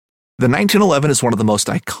The 1911 is one of the most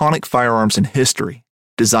iconic firearms in history.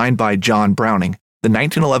 Designed by John Browning, the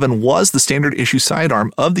 1911 was the standard issue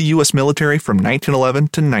sidearm of the U.S. military from 1911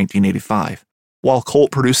 to 1985. While Colt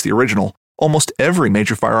produced the original, almost every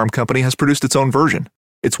major firearm company has produced its own version.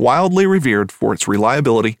 It's wildly revered for its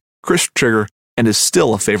reliability, crisp trigger, and is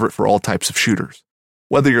still a favorite for all types of shooters.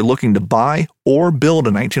 Whether you're looking to buy or build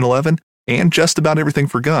a 1911 and just about everything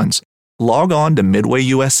for guns, log on to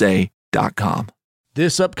MidwayUSA.com.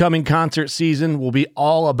 This upcoming concert season will be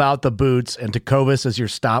all about the boots, and Tecovas is your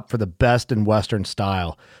stop for the best in Western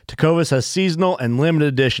style. Tecovas has seasonal and limited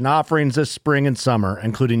edition offerings this spring and summer,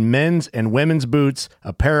 including men's and women's boots,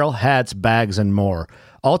 apparel, hats, bags, and more.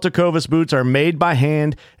 All Tecovas boots are made by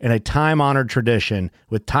hand in a time-honored tradition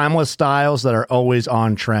with timeless styles that are always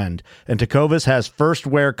on trend. And Tecovas has first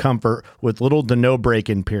wear comfort with little to no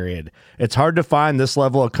break-in period. It's hard to find this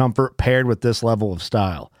level of comfort paired with this level of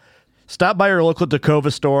style. Stop by your local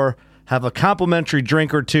Tecovas store, have a complimentary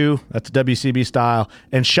drink or two, that's WCB style,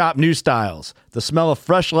 and shop new styles. The smell of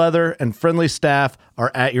fresh leather and friendly staff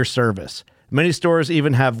are at your service. Many stores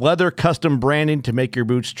even have leather custom branding to make your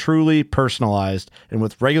boots truly personalized. And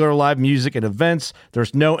with regular live music and events,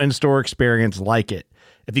 there's no in-store experience like it.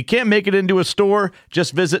 If you can't make it into a store,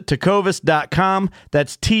 just visit Tecovas.com.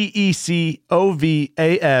 That's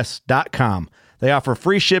TECOVAS.com. They offer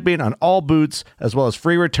free shipping on all boots, as well as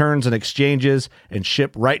free returns and exchanges, and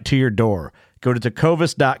ship right to your door. Go to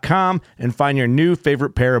Tecovas.com and find your new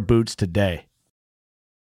favorite pair of boots today.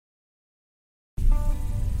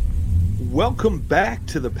 Welcome back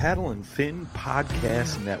to the Paddle and Fin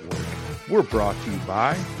Podcast Network. We're brought to you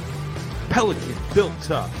by Pelican, built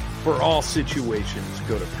tough for all situations.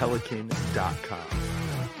 Go to Pelican.com.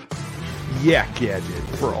 Yak Gadget,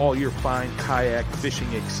 for all your fine kayak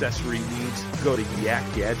fishing accessory needs, go to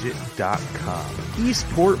yakgadget.com.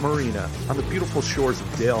 Eastport Marina, on the beautiful shores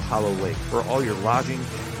of Dale Hollow Lake, for all your lodging,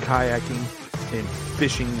 kayaking, and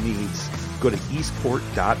fishing needs, go to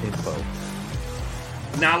eastport.info.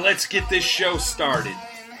 Now let's get this show started.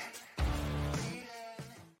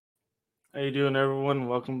 How you doing, everyone?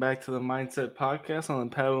 Welcome back to the Mindset Podcast on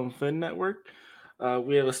the Paddle and Fin Network.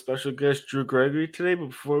 We have a special guest, Drew Gregory, today. But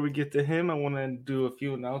before we get to him, I want to do a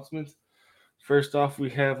few announcements. First off,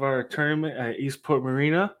 we have our tournament at Eastport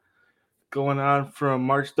Marina going on from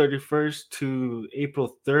March 31st to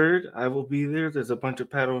April 3rd. I will be there. There's a bunch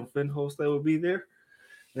of Paddle and Fin hosts that will be there.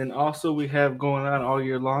 Then also we have going on all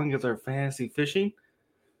year long is our fantasy fishing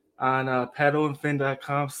on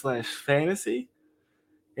paddleandfin.com/fantasy.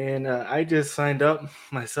 And I just signed up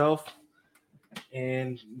myself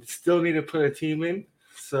and still need to put a team in,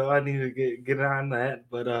 so I need to get on that.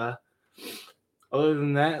 But other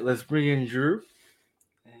than that, let's bring in Drew.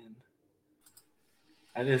 And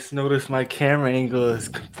I just noticed my camera angle is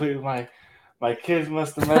completely my kids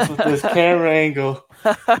must have messed with this camera angle.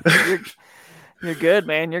 You're good,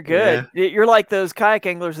 man. You're good. Yeah. You're like those kayak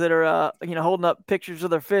anglers that are, holding up pictures of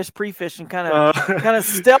their fish pre-fishing, kind of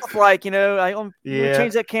stealth-like. I'm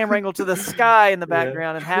change that camera angle to the sky in the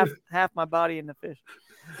background and half my body in the fish.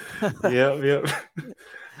 Yep.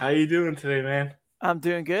 How you doing today, man? I'm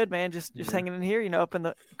doing good, man. Just hanging in here. Up in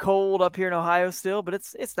the cold up here in Ohio still, but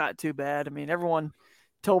it's not too bad. I mean, everyone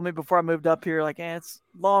told me before I moved up here, it's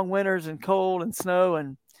long winters and cold and snow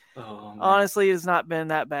and. Oh, honestly, it's not been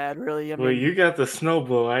that bad, really. Well, you got the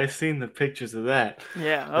snowblower. I've seen the pictures of that.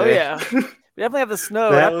 Yeah. Oh, yeah. We definitely have the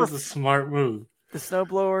snow. That was a smart move. The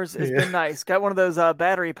snowblowers has been nice. Got one of those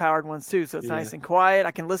battery-powered ones, too, so it's nice and quiet.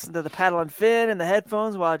 I can listen to the Paddle and Fin and the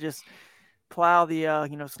headphones while I just plow the,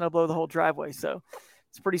 snowblow the whole driveway. So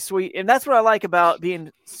it's pretty sweet. And that's what I like about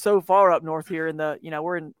being so far up north here in the,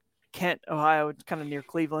 we're in Kent, Ohio. It's kind of near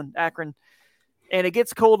Cleveland, Akron. And it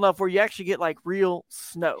gets cold enough where you actually get real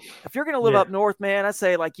snow. If you're going to live up north, man, I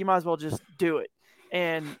say you might as well just do it.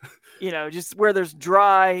 And, just where there's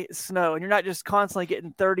dry snow and you're not just constantly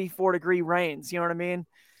getting 34-degree rains. You know what I mean?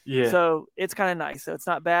 Yeah. So it's kind of nice. So it's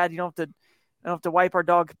not bad. You don't have to wipe our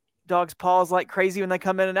dog's paws like crazy when they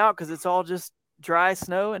come in and out because it's all just dry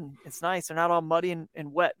snow and it's nice. They're not all muddy and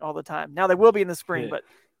wet all the time. Now they will be in the spring, but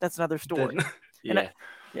that's another story. Yeah.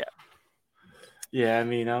 I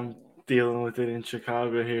mean, I'm dealing with it in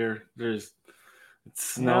Chicago here. It's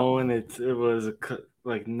snowing. It was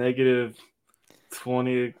negative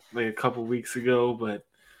 20 a couple weeks ago, but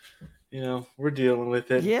we're dealing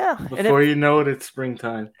with it. Yeah. Before you know it, it's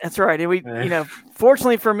springtime. That's right. And we,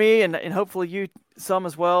 fortunately for me and hopefully you some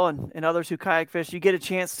as well and others who kayak fish, you get a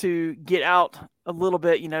chance to get out a little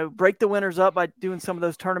bit, break the winters up by doing some of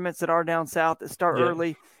those tournaments that are down south that start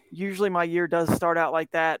early. Usually my year does start out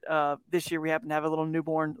like that. This year we happen to have a little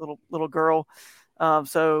newborn little girl.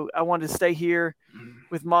 So I wanted to stay here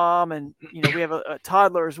with Mom, and we have a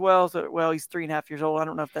toddler as well. So he's 3.5 years old. I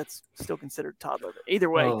don't know if that's still considered toddler. But either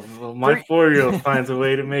way, well, my 4-year-old finds a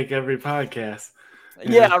way to make every podcast.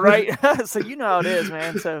 Yeah, right. So you know how it is,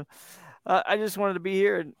 man. So I just wanted to be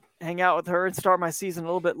here and hang out with her and start my season a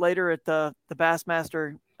little bit later at the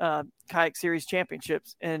Bassmaster Kayak Series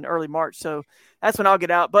Championships in early March. So that's when I'll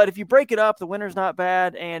get out. But if you break it up, the winter's not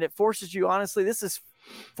bad, and it forces you. Honestly, this has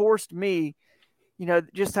forced me.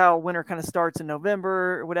 Just how winter kind of starts in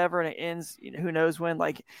November or whatever, and it ends, who knows when,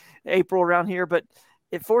 like April around here. But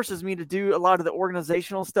it forces me to do a lot of the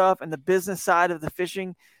organizational stuff and the business side of the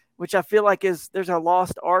fishing, which I feel like there's a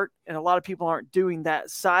lost art, and a lot of people aren't doing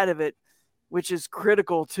that side of it, which is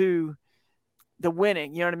critical to the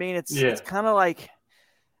winning. You know what I mean? It's kind of like,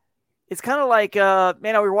 man,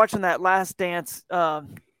 we were watching that Last Dance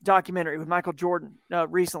documentary with Michael Jordan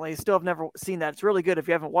recently. Still have never seen that. It's really good if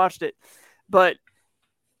you haven't watched it. But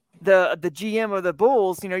the GM of the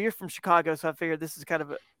Bulls, you're from Chicago, so I figured this is kind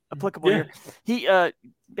of applicable here. He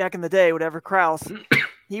back in the day, Krause,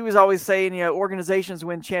 he was always saying, organizations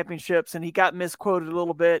win championships, and he got misquoted a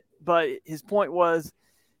little bit, but his point was,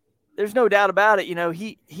 there's no doubt about it.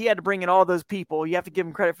 He had to bring in all those people. You have to give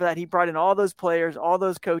him credit for that. He brought in all those players, all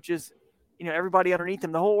those coaches, everybody underneath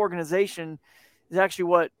him. The whole organization is actually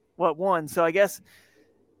what won. So I guess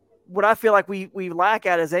what I feel like we lack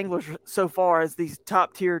at as anglers so far as these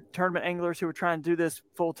top tier tournament anglers who are trying to do this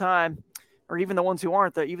full time, or even the ones who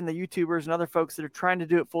aren't, even the YouTubers and other folks that are trying to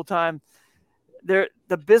do it full time. The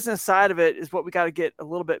business side of it is what we got to get a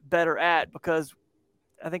little bit better at, because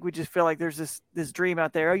I think we just feel like there's this dream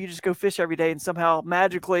out there. Oh, you just go fish every day, and somehow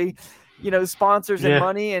magically, sponsors and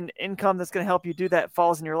money and income that's going to help you do that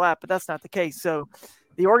falls in your lap. But that's not the case. So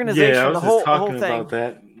the organization, I was the whole talking thing. about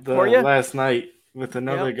that last night with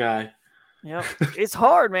another guy. Yeah, it's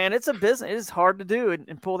hard, man. It's a business. It is hard to do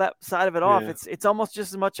and pull that side of it off. It's almost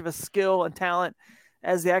just as much of a skill and talent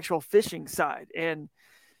as the actual fishing side, and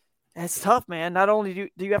it's tough, man. Not only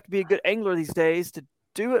do you have to be a good angler these days to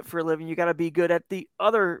do it for a living, you got to be good at the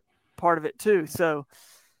other part of it too. So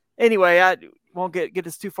anyway, I won't get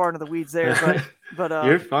us too far into the weeds there, but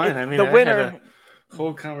you're fine. I mean, I had a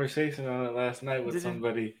whole conversation on it last night with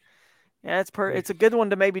somebody. Yeah, it's a good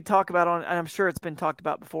one to maybe talk about on, and I'm sure it's been talked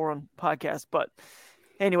about before on podcasts. But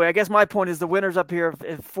anyway, I guess my point is the winters up here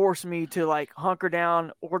have forced me to like hunker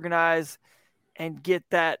down, organize, and get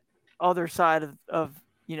that other side of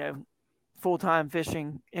full-time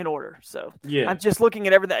fishing in order. So I'm just looking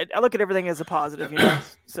at everything. I look at everything as a positive,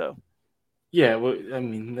 so. Yeah. Well, I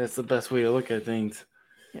mean, that's the best way to look at things.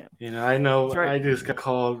 Yeah. I know right. I just got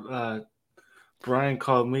called, Brian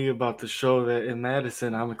called me about the show that in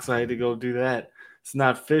Madison. I'm excited to go do that. It's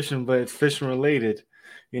not fishing, but it's fishing related,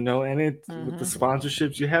 and with the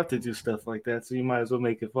sponsorships, you have to do stuff like that. So you might as well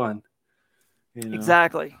make it fun.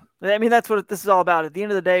 Exactly. I mean, that's what this is all about. At the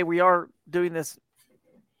end of the day, we are doing this,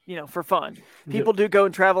 for fun. People do go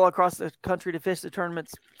and travel across the country to fish the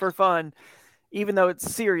tournaments for fun, even though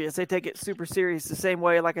it's serious. They take it super serious the same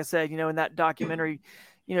way, like I said, in that documentary,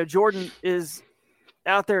 Jordan is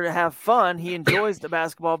out there to have fun. He enjoys the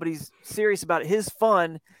basketball, but he's serious about it. His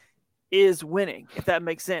fun is winning, if that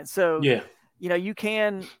makes sense. So, you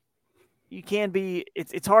can be,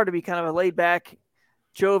 it's hard to be kind of a laid back,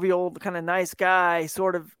 jovial, kind of nice guy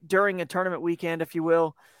sort of during a tournament weekend, if you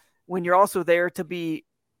will, when you're also there to be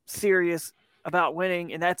serious about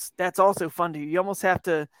winning. And that's also fun to you. You almost have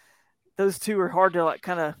to, those two are hard to like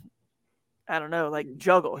kind of, I don't know, like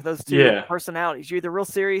juggle those two personalities. You're either real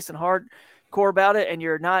serious and hardcore about it, and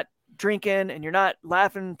you're not drinking and you're not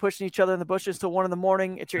laughing, pushing each other in the bushes till 1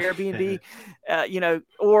 a.m. at your Airbnb,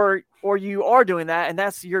 or you are doing that, and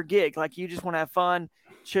that's your gig. Like you just want to have fun,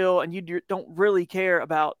 chill, and you don't really care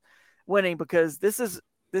about winning, because this is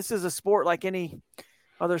a sport like any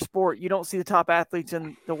other sport. You don't see the top athletes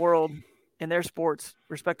in the world in their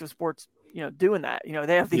respective sports, doing that.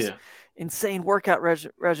 They have these insane workout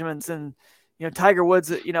regimens, and Tiger Woods,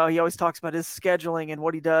 he always talks about his scheduling and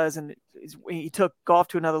what he does, and he took golf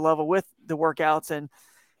to another level with the workouts and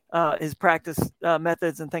his practice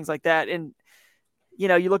methods and things like that. And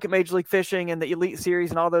you look at Major League Fishing and the Elite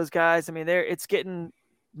Series and all those guys. I mean, it's getting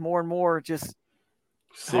more and more just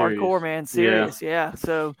serious. Hardcore, man, serious. Yeah.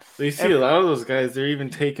 So you see a lot of those guys, they're even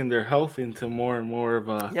taking their health into more and more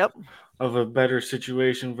of a better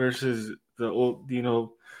situation versus the old.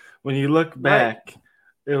 When you look back.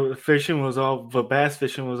 Bass fishing was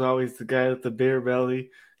always the guy with the beer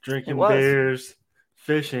belly, drinking beers,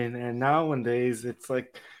 fishing, and nowadays it's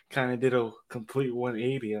like kind of did a complete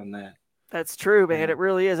 180 on that. That's true, man. It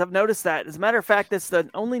really is. I've noticed that. As a matter of fact, that's the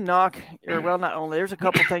only knock, or well, not only. There's a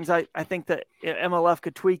couple things I think that MLF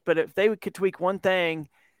could tweak, but if they could tweak one thing,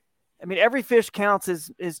 I mean, every fish counts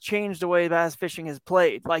is changed the way bass fishing is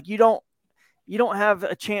played. Like you don't have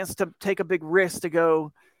a chance to take a big risk to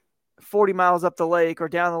go 40 miles up the lake or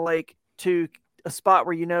down the lake to a spot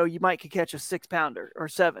where you might could catch a 6-pounder or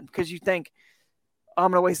 7 because you think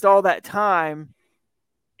I'm going to waste all that time.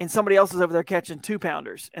 And somebody else is over there catching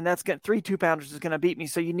 2-pounders, and that's 3 2-pounders is going to beat me.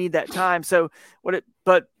 So you need that time. So what it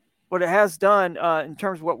has done in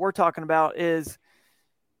terms of what we're talking about is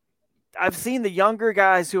I've seen the younger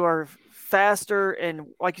guys who are faster and,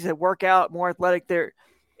 like you said, work out, more athletic.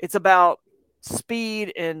 It's about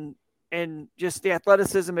speed and just the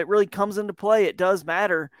athleticism. It really comes into play. It does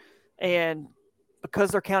matter, and because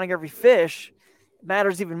they're counting every fish, it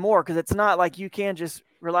matters even more because it's not like you can just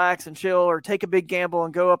relax and chill or take a big gamble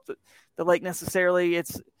and go up the lake necessarily.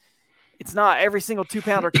 It's not every single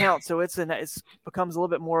 2-pounder counts. So it becomes a little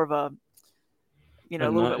bit more of a, a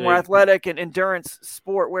little bit more athletic and endurance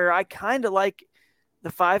sport where I kind of like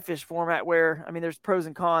the 5-fish format where, I mean, there's pros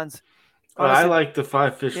and cons. Honestly, I like the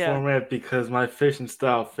 5-fish format because my fishing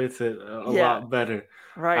style fits it a lot better.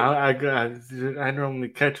 Right. I normally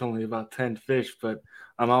catch only about 10 fish, but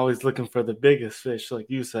I'm always looking for the biggest fish, like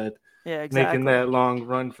you said. Yeah, exactly. Making that long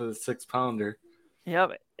run for the 6-pounder. Yeah,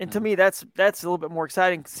 and to me, that's a little bit more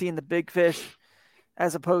exciting, seeing the big fish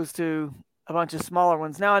as opposed to a bunch of smaller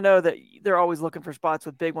ones. Now I know that they're always looking for spots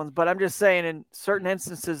with big ones, but I'm just saying in certain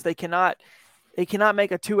instances they cannot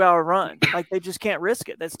make a 2-hour run. Like they just can't risk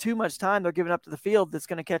it. That's too much time they're giving up to the field that's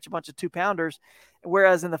going to catch a bunch of 2-pounders.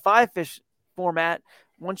 Whereas in the 5-fish format,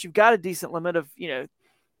 once you've got a decent limit of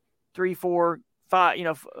 3, 4, 5,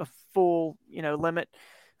 a full limit,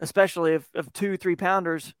 especially of 2,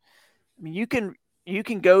 3-pounders, I mean, you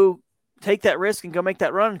can go take that risk and go make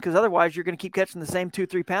that run because otherwise you're going to keep catching the same 2,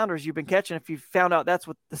 3-pounders you've been catching. If you found out that's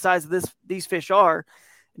what the size of these fish are,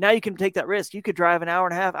 now you can take that risk. You could drive an hour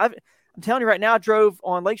and a half. I'm telling you right now, I drove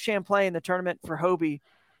on Lake Champlain, the tournament for Hobie.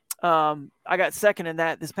 I got second in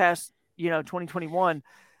that this past 2021.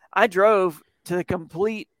 I drove to the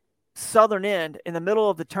complete southern end in the middle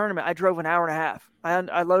of the tournament. I drove an hour and a half.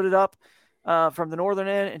 I loaded up from the northern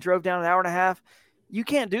end and drove down an hour and a half. You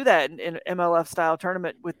can't do that in an MLF style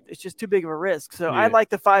tournament it's just too big of a risk. So I like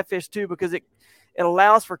the 5-fish too, because it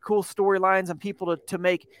allows for cool storylines and people to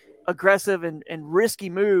make aggressive and risky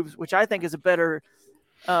moves, which I think is a better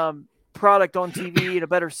product on TV and a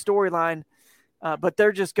better storyline. But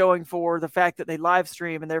they're just going for the fact that they live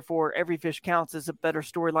stream, and therefore every fish counts as a better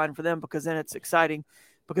storyline for them, because then it's exciting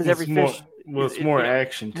because it's more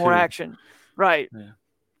action. More action. Right. Yeah.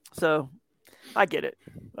 So I get it.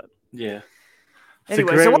 But. Yeah.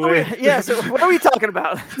 Anyway, so what are we talking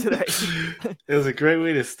about today? It was a great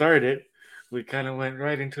way to start it. We kind of went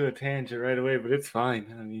right into a tangent right away, but it's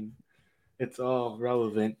fine. I mean, it's all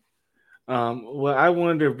relevant. What I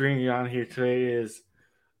wanted to bring you on here today is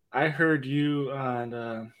I heard you on,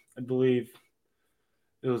 I believe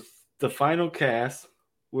it was the Final Cast,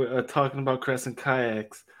 talking about Crescent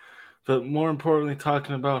Kayaks, but more importantly,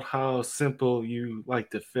 talking about how simple you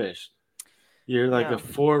like to fish. You're like a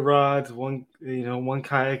 4 rods, one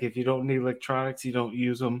kayak. If you don't need electronics, you don't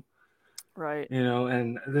use them. Right.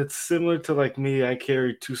 And that's similar to like me. I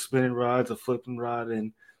carry 2 spinning rods, a flipping rod,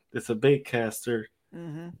 and it's a bait caster.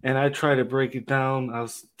 Mm-hmm. And I try to break it down. I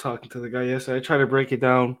was talking to the guy yesterday. I try to break it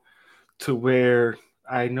down to where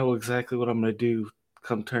I know exactly what I'm going to do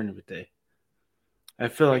come tournament day. I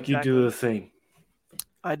feel like you do the same.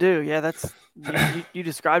 I do. Yeah, that's you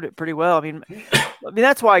described it pretty well. I mean,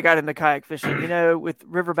 that's why I got into kayak fishing. With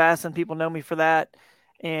River Bassin, people know me for that,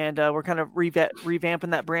 and we're kind of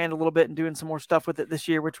revamping that brand a little bit and doing some more stuff with it this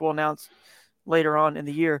year, which we'll announce later on in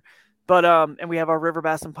the year. But and we have our River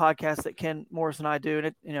Bassin podcast that Ken Morris and I do,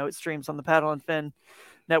 and it streams on the Paddle and Fin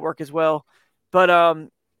network as well. But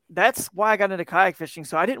that's why I got into kayak fishing.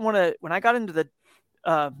 So I didn't want to, when I got into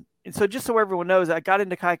and so just so everyone knows, I got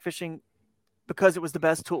into kayak fishing because it was the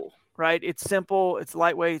best tool, right? It's simple, it's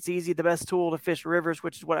lightweight, it's easy, the best tool to fish rivers,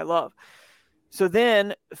 which is what I love. So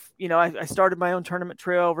then, I started my own tournament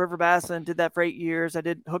trail, River Bassin, did that for 8 years. I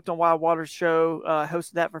did Hooked on Wild Waters show,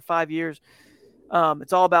 hosted that for 5 years.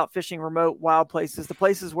 It's all about fishing remote wild places, the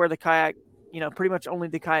places where the kayak, pretty much only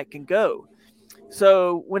the kayak can go.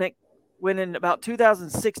 So when in about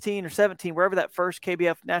 2016 or 17, wherever that first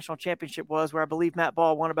KBF national championship was, where I believe Matt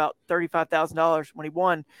Ball won about $35,000 when he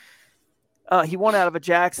won out of a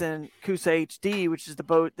Jackson Coosa HD, which is the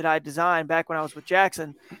boat that I designed back when I was with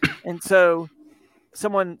Jackson. And so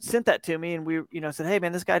someone sent that to me, and we, said, "Hey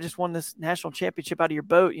man, this guy just won this national championship out of your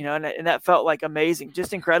boat," and that felt like amazing,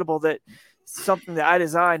 just incredible that something that I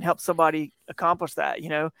designed helped somebody accomplish that,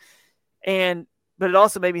 but it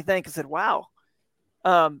also made me think. I said, "Wow,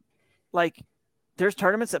 like there's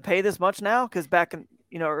tournaments that pay this much now," because back in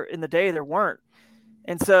in the day there weren't,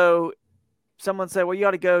 and so someone said, "Well, you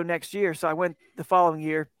ought to go next year." So I went the following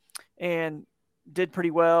year, and did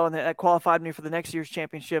pretty well, and that qualified me for the next year's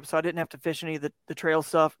championship, so I didn't have to fish any of the trail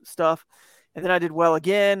stuff. And then I did well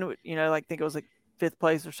again, I think it was like 5th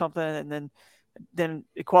place or something, and then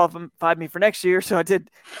it qualified me for next year. So I did,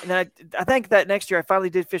 and then I think that next year I finally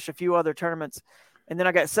did fish a few other tournaments, and then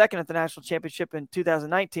I got second at the national championship in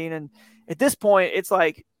 2019. And at this point, it's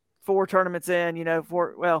like 4 tournaments in,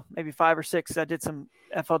 maybe 5 or 6. I did some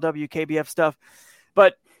FLW, KBF stuff,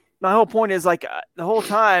 but my whole point is like the whole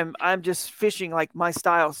time I'm just fishing like my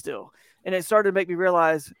style still. And it started to make me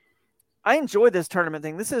realize I enjoy this tournament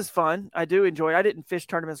thing. This is fun. I do enjoy it. I didn't fish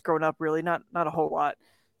tournaments growing up, really, not a whole lot,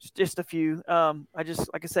 just a few. I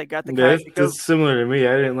just, like I said, got the kayak. That's similar to me.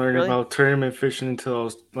 I didn't learn about tournament fishing until I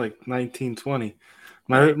was like 19, 20.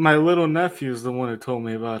 My little nephew is the one who told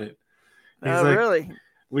me about it. He's really?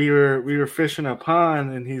 We were fishing a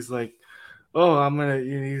pond, and he's like, "Oh,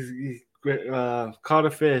 he's caught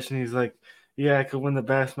a fish," and he's like, "Yeah, I could win the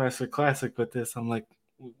Bassmaster Classic with this." I'm like,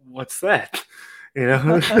 "What's that?"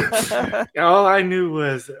 All I knew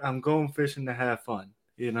was I'm going fishing to have fun,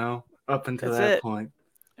 up until that point.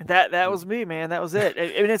 That was me, man. That was it.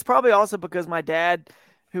 And it's probably also because my dad,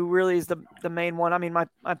 who really is the main one. I mean,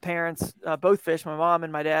 my parents both fish. My mom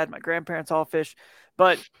and my dad, my grandparents all fish,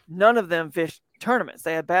 but none of them fished tournaments.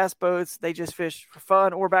 They had bass boats. They just fished for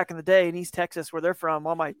fun. Or back in the day in East Texas, where they're from,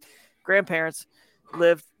 all my grandparents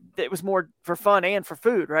lived, it was more for fun and for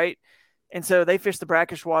food, right? And so they fished the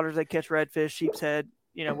brackish waters. They catch redfish, sheep's head,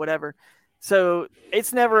 whatever. So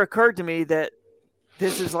it's never occurred to me that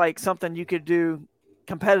this is like something you could do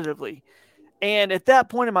competitively. And at that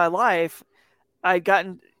point in my life, I just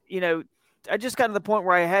gotten to the point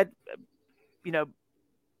where I had,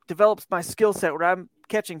 developed my skill set where I'm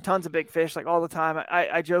catching tons of big fish like all the time.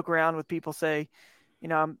 I joke around with people, say,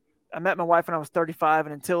 I met my wife when I was 35,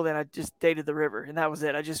 and until then I just dated the river, and that was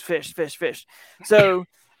it. I just fished. So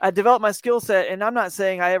I developed my skill set, and I'm not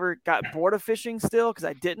saying I ever got bored of fishing still, because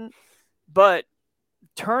I didn't, but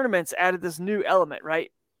tournaments added this new element,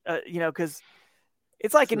 right? Because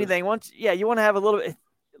it's like anything. Once, you want to have a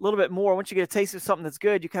little bit more. Once you get a taste of something that's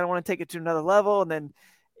good, you kind of want to take it to another level, and then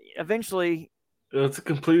eventually, it's a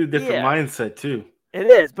completely different mindset too. It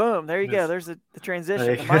is. Boom. There you go. There's the transition,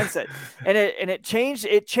 the mindset. And it changed.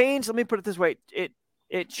 Let me put it this way.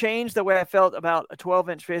 It changed the way I felt about a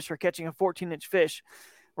 12-inch fish or catching a 14-inch fish.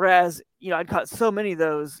 Whereas, I'd caught so many of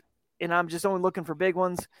those, and I'm just only looking for big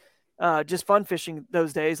ones, just fun fishing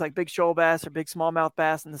those days, like big shoal bass or big smallmouth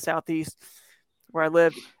bass in the Southeast where I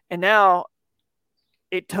lived. And now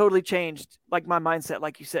it totally changed, like my mindset,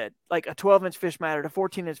 like you said. Like a 12-inch fish mattered, a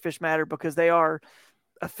 14-inch fish mattered, because they are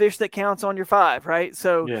a fish that counts on your 5, right?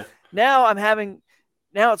 So now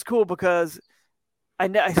now it's cool because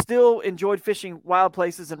I still enjoyed fishing wild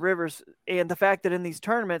places and rivers, and the fact that in these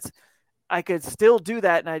tournaments I could still do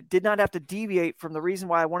that, and I did not have to deviate from the reason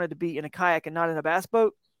why I wanted to be in a kayak and not in a bass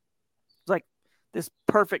boat. It's like this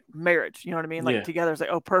perfect marriage, you know what I mean? Like together, it's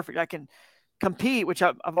like, oh, perfect. I can compete, which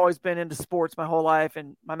I've always been into sports my whole life,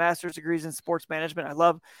 and my master's degree is in sports management. I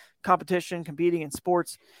love competition, competing in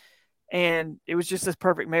sports. And it was just this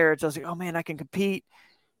perfect marriage. I was like, oh man, I can compete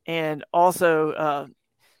and also,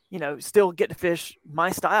 still get to fish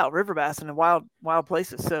my style, river bass, in wild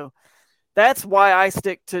places. So that's why I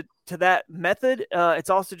stick to that method. It's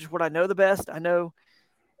also just what I know the best. I know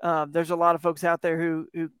there's a lot of folks out there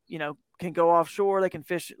who can go offshore. They can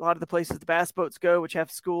fish a lot of the places the bass boats go, which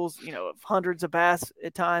have schools, of hundreds of bass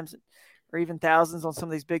at times, or even thousands on some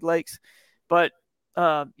of these big lakes. But,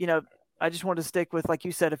 I just wanted to stick with, like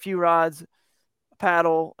you said, a few rods, a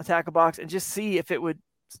paddle, a tackle box, and just see if it would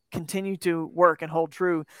continue to work and hold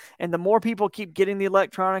true. And the more people keep getting the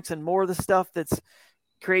electronics and more of the stuff that's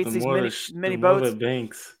creates these mini boats,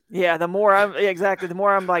 the more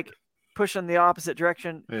I'm like pushing the opposite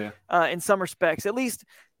direction. In some respects, at least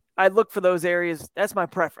I look for those areas. That's my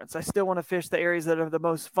preference. I still want to fish the areas that are the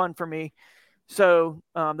most fun for me. So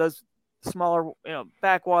those smaller,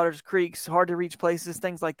 backwaters, creeks, hard to reach places,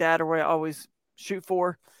 things like that are where I always shoot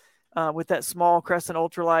for, with that small Crescent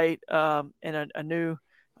ultralight, and a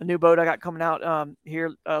new boat I got coming out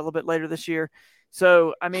here a little bit later this year.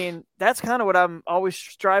 So, I mean, that's kind of what I'm always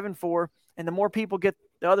striving for. And the more people get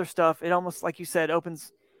the other stuff, it almost, like you said,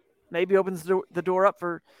 opens the door up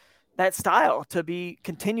for that style to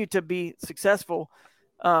continue to be successful.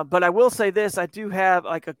 But I will say this: I do have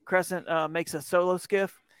like a Crescent makes a solo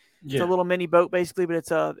skiff. Yeah. It's a little mini boat basically, but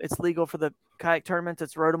it's legal for the kayak tournaments.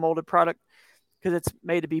 It's rotomolded product because it's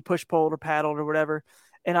made to be push pulled or paddled or whatever.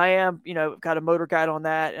 And I am, got a motor guide on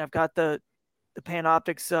that, and I've got the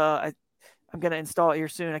Panoptix. I'm going to install it here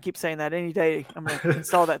soon. I keep saying that any day I'm going to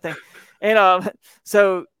install that thing. And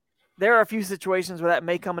so there are a few situations where that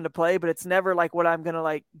may come into play, but it's never like what I'm going to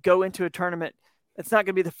like go into a tournament. It's not going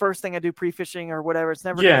to be the first thing I do pre-fishing or whatever. It's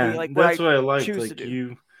never going to be like that's what I like. Choose like to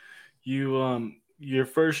do. You your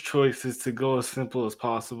first choice is to go as simple as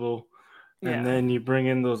possible, and then you bring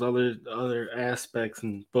in those other aspects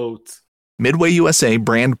and boats. Midway USA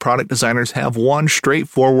brand product designers have one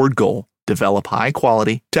straightforward goal: develop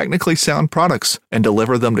high-quality, technically sound products and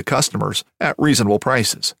deliver them to customers at reasonable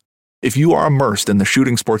prices. If you are immersed in the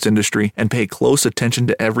shooting sports industry and pay close attention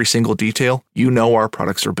to every single detail, you know our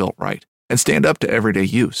products are built right and stand up to everyday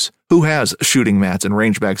use. Who has shooting mats and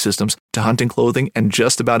range bag systems to hunting clothing and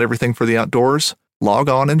just about everything for the outdoors? Log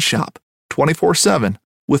on and shop 24/7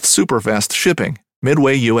 with super fast shipping.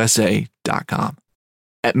 MidwayUSA.com.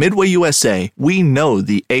 At Midway USA, we know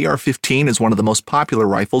the AR-15 is one of the most popular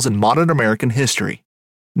rifles in modern American history.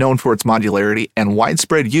 Known for its modularity and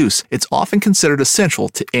widespread use, it's often considered essential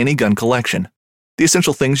to any gun collection. The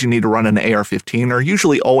essential things you need to run an AR-15 are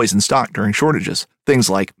usually always in stock during shortages, things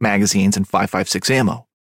like magazines and 5.56 ammo.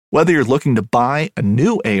 Whether you're looking to buy a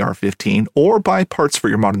new AR-15 or buy parts for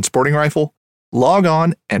your modern sporting rifle, log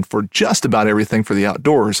on and for just about everything for the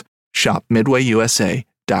outdoors, shop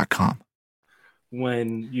MidwayUSA.com.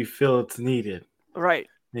 When you feel it's needed. Right.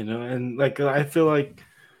 And like I feel like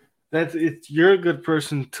you're a good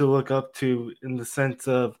person to look up to in the sense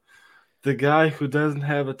of the guy who doesn't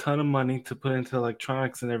have a ton of money to put into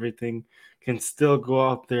electronics and everything can still go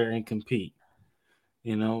out there and compete.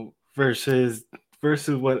 Versus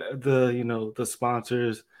what the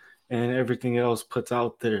sponsors and everything else puts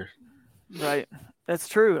out there. Right. That's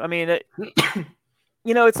true. I mean,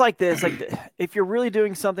 it's like this. Like, if you're really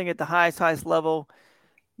doing something at the highest level,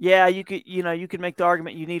 you could make the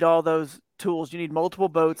argument you need all those tools. You need multiple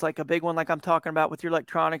boats, like a big one, like I'm talking about with your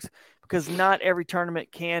electronics, because not every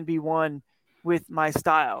tournament can be won with my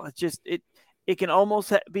style. It's just it can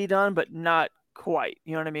almost be done, but not quite.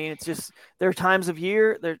 You know what I mean? It's just there are times of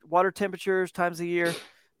year, there water temperatures, times of year,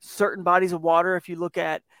 certain bodies of water. If you look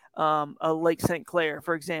at a Lake St. Clair,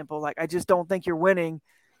 for example, like I just don't think you're winning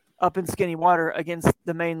up in skinny water against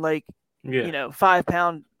the main lake, 5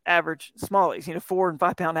 pound average smallies, 4 and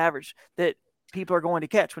 5 pound average that people are going to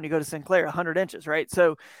catch when you go to St. Clair, 100 inches. Right.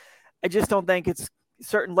 So I just don't think it's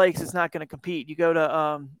certain lakes. It's not going to compete. You go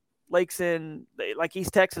to lakes in like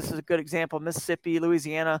East Texas is a good example, Mississippi,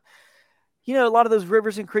 Louisiana, a lot of those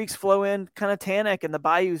rivers and creeks flow in kind of tannic and the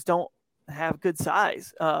bayous don't have good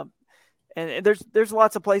size. And there's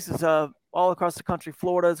lots of places all across the country.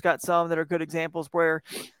 Florida's got some that are good examples where,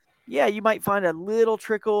 you might find a little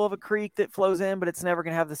trickle of a creek that flows in, but it's never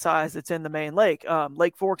going to have the size that's in the main lake.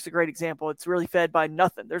 Lake Fork's a great example. It's really fed by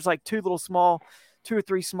nothing. There's like two or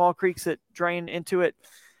three small creeks that drain into it,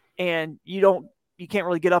 and you can't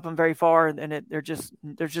really get up them very far, and there's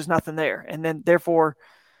just nothing there. And then therefore,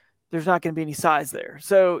 there's not going to be any size there.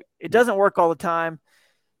 So it doesn't work all the time,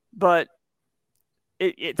 but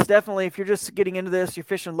it's definitely, if you're just getting into this, you're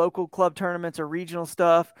fishing local club tournaments or regional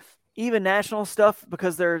stuff, even national stuff,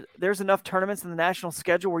 because there's enough tournaments in the national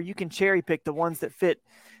schedule where you can cherry pick the ones that fit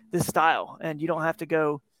this style, and you don't have to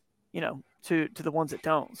go, to the ones that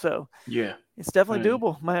don't. So it's definitely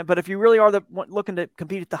doable, man. But if you really are looking to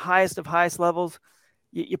compete at the highest of highest levels,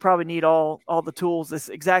 you probably need all the tools. This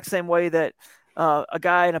exact same way that a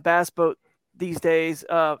guy in a bass boat these days,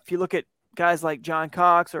 if you look at guys like John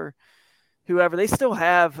Cox or whoever, they still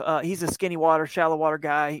have he's a skinny water, shallow water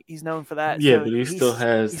guy. He's known for that. Yeah, so but he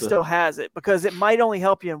still has it, because it might only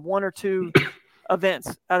help you in one or two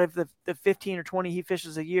events out of the 15 or 20 he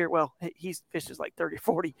fishes a year. Well, he fishes like 30 or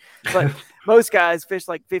 40, but most guys fish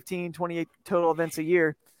like 15, 28 total events a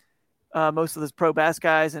year. Most of those pro bass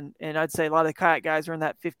guys, and I'd say a lot of the kayak guys are in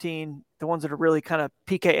that 15, the ones that are really kind of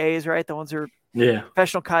PKAs, right? The ones who are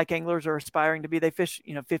professional kayak anglers or aspiring to be, they fish,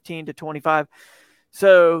 15 to 25.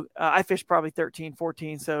 So I fish probably 13,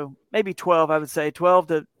 14. So maybe 12, I would say 12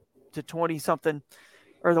 to 20 something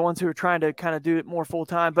are the ones who are trying to kind of do it more full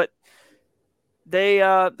time, but they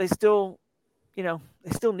still,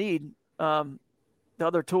 they still need the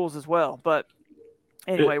other tools as well. But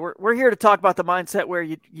anyway, we're here to talk about the mindset where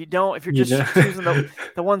you don't, if you're just choosing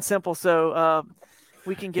the one simple. So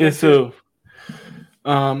we can get into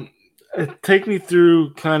take me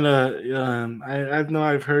through kind of I know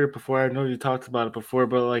I've heard it before. I know you talked about it before,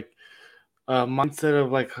 but like mindset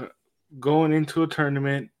of like going into a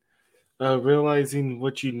tournament, realizing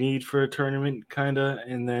what you need for a tournament, kind of,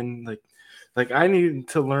 and then like I need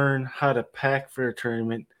to learn how to pack for a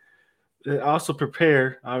tournament. Also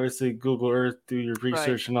prepare, obviously Google Earth, do your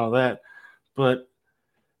research and all that, but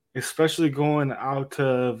especially going out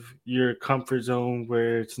of your comfort zone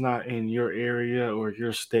where it's not in your area or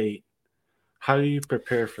your state. How do you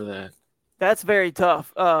prepare for that? That's very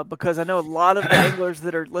tough because I know a lot of the anglers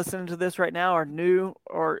that are listening to this right now are new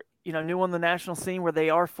or new on the national scene where they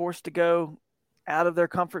are forced to go out of their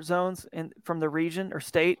comfort zones and from the region or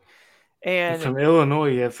state. And from Illinois,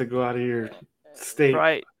 you have to go out of your state,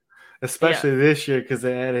 right? Especially this year because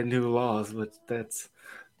they added new laws, but that's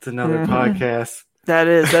another podcast. That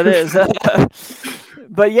is.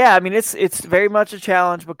 But yeah, I mean, it's very much a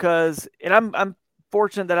challenge because, and I'm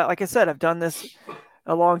fortunate that, like I said, I've done this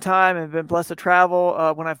a long time and been blessed to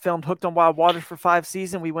travel. When I filmed Hooked on Wild Waters for 5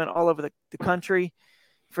 seasons, we went all over the country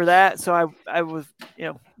for that. So I was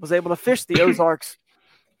able to fish the Ozarks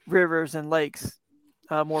rivers and lakes,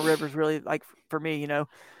 more rivers really, like for me,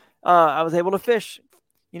 I was able to fish,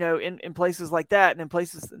 in places like that and in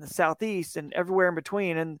places in the Southeast and everywhere in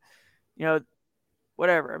between. And,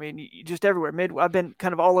 whatever. I mean, just everywhere. I've been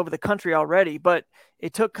kind of all over the country already, but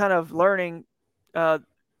it took kind of learning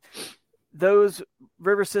those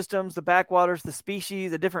river systems, the backwaters, the species,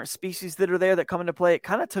 the different species that are there that come into play. It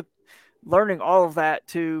kind of took learning all of that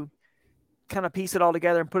to kind of piece it all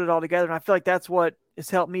together and put it all together. And I feel like that's what has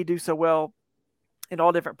helped me do so well in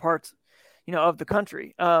all different parts, of the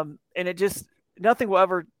country. And it just, nothing will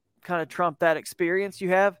ever kind of trump that experience you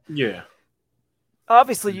have. Yeah.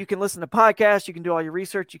 Obviously, you can listen to podcasts, you can do all your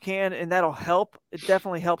research you can, and that'll help. It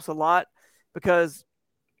definitely helps a lot because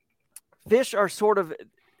fish are sort of,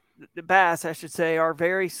 the bass, I should say, are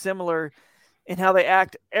very similar in how they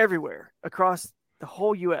act everywhere across the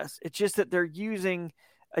whole U.S. It's just that they're using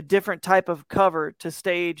a different type of cover to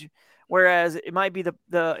stage, whereas it might be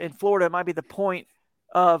in Florida, it might be the point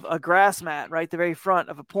of a grass mat, right? The very front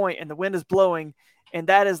of a point, and the wind is blowing, and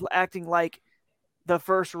that is acting like the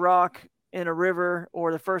first rock in a river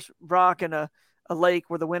or the first rock in a lake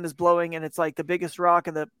where the wind is blowing and it's like the biggest rock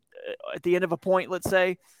at the end of a point, let's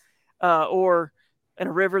say, or in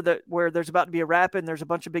a river where there's about to be a rapid and there's a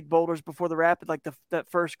bunch of big boulders before the rapid, like that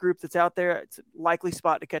first group that's out there, it's a likely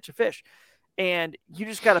spot to catch a fish. And you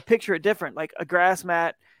just got to picture it different, like a grass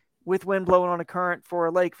mat with wind blowing on a current for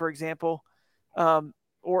a lake, for example,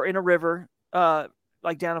 or in a river,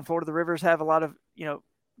 like down in Florida, the rivers have a lot of,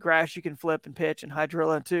 grass you can flip and pitch and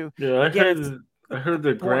hydrilla too. Yeah, I heard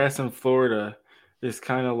the grass in Florida is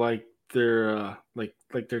kind of like their like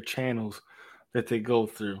their channels that they go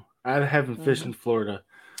through. I haven't fished in Florida.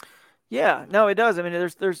 Yeah, no, it does. I mean,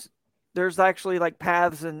 there's actually like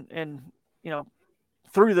paths and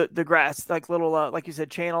through the grass, like little like you said,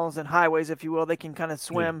 channels and highways, if you will. They can kind of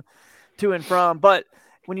swim to and from. But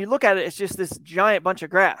when you look at it, it's just this giant bunch of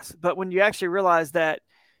grass. But when you actually realize that,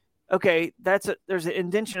 okay, there's an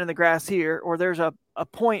indention in the grass here, or there's a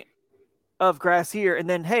point of grass here, and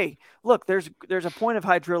then hey, look, there's a point of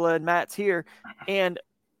hydrilla and mats here, and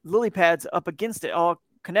lily pads up against it, all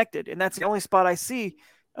connected, and that's the only spot I see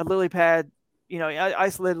a lily pad,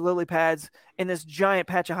 isolated lily pads in this giant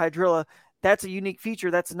patch of hydrilla. That's a unique feature.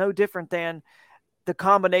 That's no different than the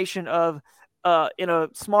combination of in a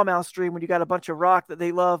smallmouth stream when you got a bunch of rock that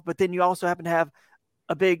they love, but then you also happen to have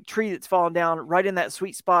a big tree that's fallen down right in that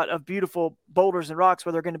sweet spot of beautiful boulders and rocks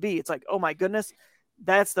where they're going to be. It's like, oh my goodness,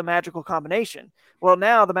 that's the magical combination. Well,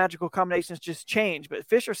 now the magical combinations just change, but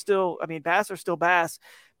bass are still bass,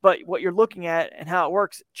 but what you're looking at and how it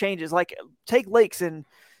works changes. Like take lakes in,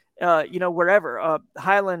 wherever,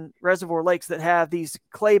 Highland Reservoir lakes that have these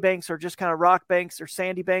clay banks or just kind of rock banks or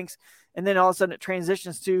sandy banks. And then all of a sudden it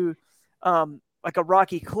transitions to like a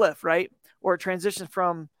rocky cliff, right? Or it transitions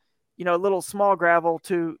from, a little small gravel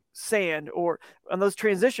to sand, or on those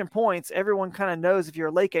transition points, everyone kind of knows if you're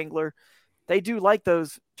a lake angler, they do like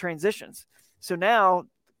those transitions. So now,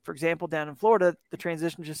 for example, down in Florida, the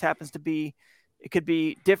transition just happens to be, it could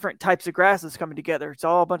be different types of grasses coming together. It's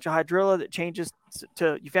all a bunch of hydrilla that changes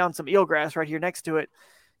to, you found some eelgrass right here next to it.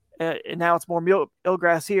 And now it's more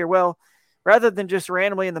eelgrass here. Well, rather than just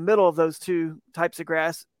randomly in the middle of those two types of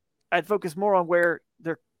grass, I'd focus more on where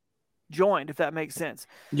they're joined, if that makes sense.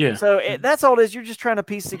 Yeah. So that's all it is. You're just trying to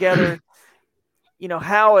piece together,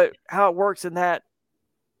 how it works in that,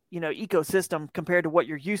 ecosystem compared to what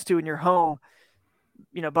you're used to in your home,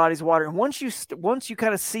 bodies of water. And once you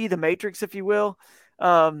kind of see the matrix, if you will,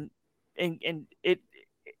 and it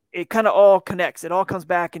kind of all connects. It all comes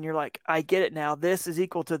back, and you're like, I get it now. This is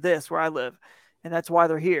equal to this where I live, and that's why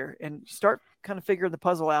they're here. And you start kind of figuring the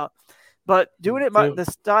puzzle out. But doing it the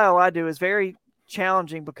style I do is very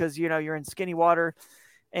challenging because, you're in skinny water.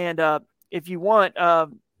 And if you want,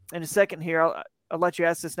 in a second here, I'll let you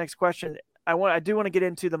ask this next question. I do want to get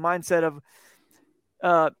into the mindset of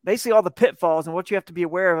basically all the pitfalls and what you have to be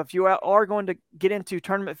aware of if you are going to get into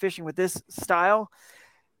tournament fishing with this style.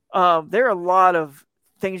 There are a lot of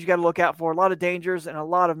things you got to look out for, a lot of dangers and a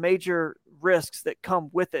lot of major risks that come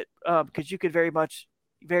with it, because you could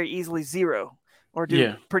very easily zero or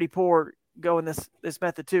do pretty poor going this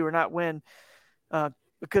method too, or not win,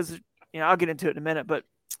 because I'll get into it in a minute. But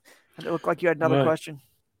it looked like you had another question.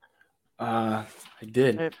 I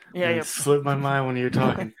did. It slipped my mind when you were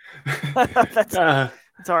talking. That's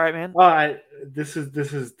all right, man. All right. This is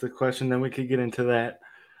the question. Then we could get into that.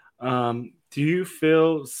 Do you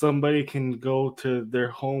feel somebody can go to their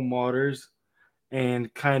home waters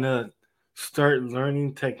and kind of start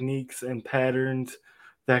learning techniques and patterns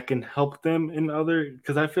that can help them in other?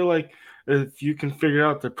 Because I feel like if you can figure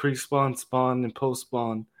out the pre-spawn, spawn, and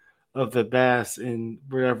post-spawn of the bass in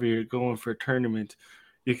wherever you're going for a tournament,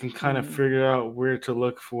 you can kind of figure out where to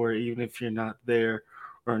look for, even if you're not there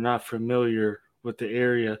or not familiar with the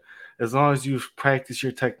area, as long as you've practiced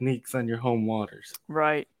your techniques on your home waters.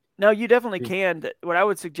 Right. No, you definitely can. What I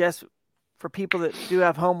would suggest for people that do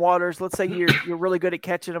have home waters, let's say you're really good at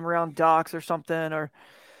catching them around docks or something,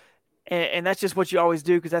 and that's just what you always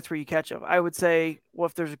do because that's where you catch them. I would say, well,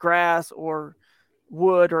 if there's grass or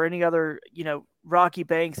wood or any other, rocky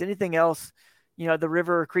banks, anything else, the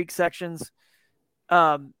river or creek sections,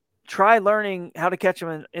 try learning how to catch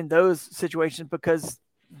them in those situations, because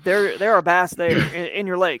there are bass there in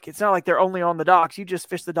your lake. It's not like they're only on the docks. You just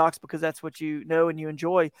fish the docks because that's what you know and you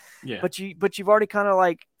enjoy. Yeah. But you've already kind of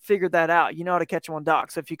like figured that out. You know how to catch them on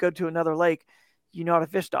docks. So if you go to another lake, you know how to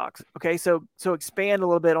fish docks. Okay. So expand a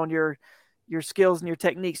little bit on your skills and your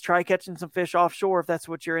techniques. Try catching some fish offshore if that's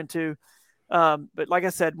what you're into. But like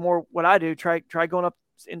I said, more what I do, try going up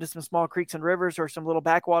into some small creeks and rivers or some little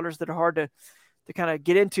backwaters that are hard to kind of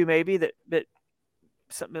get into, maybe that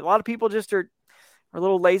a lot of people just are a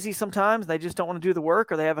little lazy sometimes. They just don't want to do the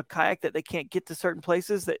work, or they have a kayak that they can't get to certain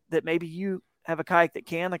places that maybe you have a kayak that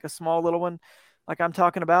can, like a small little one, like I'm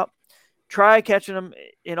talking about. Try catching them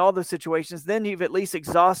in all those situations. Then you've at least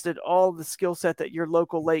exhausted all the skill set that your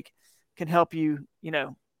local lake can help you,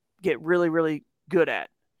 get really, really good at.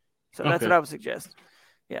 So that's what I would suggest.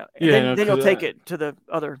 Yeah. And then you'll take it to the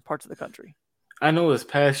other parts of the country. I know this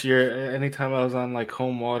past year, anytime I was on like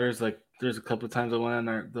home waters, like there's a couple of times I went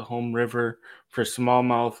on the home river for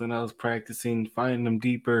smallmouth, and I was practicing finding them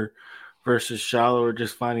deeper versus shallow, or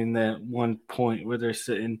just finding that one point where they're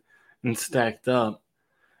sitting and stacked up,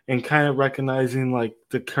 and kind of recognizing like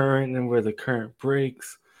the current and where the current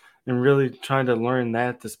breaks, and really trying to learn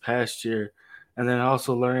that this past year. And then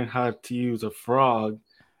also learning how to use a frog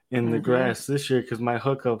in the grass this year, because my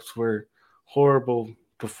hookups were horrible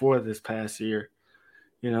before this past year.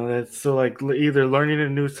 That's so like either learning a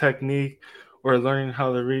new technique or learning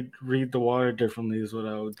how to read the water differently is what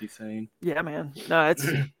I would be saying. Yeah, man. No, it's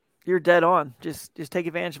you're dead on. Just take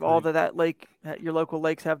advantage of all that lake, your local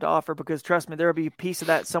lakes have to offer, because trust me, there'll be a piece of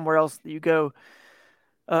that somewhere else that you go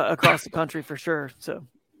across the country for sure. So.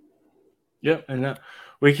 Yep, and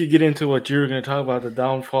we could get into what you were going to talk about, the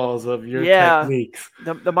downfalls of your techniques.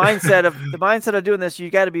 The mindset of doing this,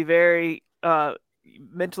 you got to be very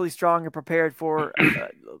mentally strong and prepared for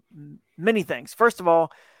many things. First of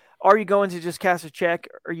all, are you going to just cast a check,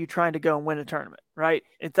 or are you trying to go and win a tournament? Right?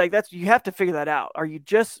 It's like you have to figure that out. Are you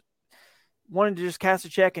just wanting to just cast a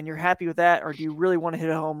check and you're happy with that, or do you really want to hit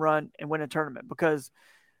a home run and win a tournament? Because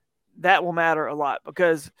that will matter a lot.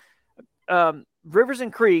 Because rivers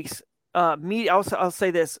and creeks, I'll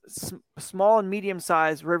say this: small and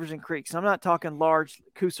medium-sized rivers and creeks. I'm not talking large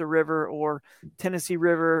Coosa River or Tennessee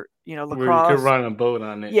River, La Crosse. Where you could run a boat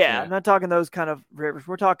on it. Yeah, I'm not talking those kind of rivers.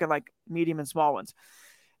 We're talking like medium and small ones.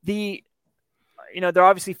 They're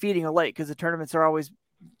obviously feeding a lake, because the tournaments are always,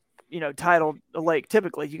 titled a lake.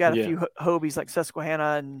 Typically, you got a few Hobies like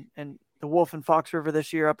Susquehanna and the Wolf and Fox River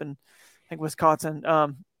this year up in, I think, Wisconsin.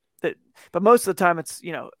 But most of the time it's,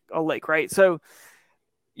 a lake, right? So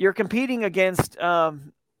you're competing against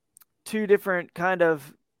two different kind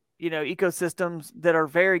of, ecosystems that are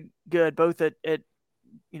very good, both at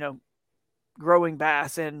growing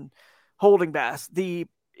bass and holding bass. The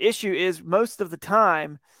issue is most of the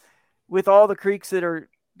time with all the creeks that are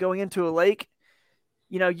going into a lake,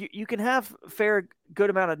 you can have fair good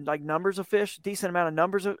amount of like numbers of fish, decent amount of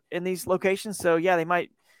numbers in these locations. So yeah, they might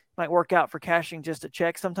work out for cashing just a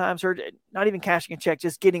check sometimes, or not even cashing a check,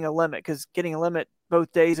 just getting a limit, because getting a limit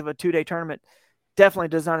both days of a 2-day tournament definitely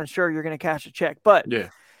does not ensure you're going to cash a check. But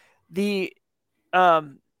the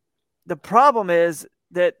the problem is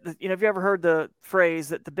that, have you ever heard the phrase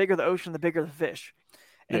that the bigger the ocean, the bigger the fish?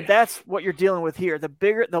 And that's what you're dealing with here.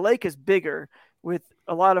 The lake is bigger with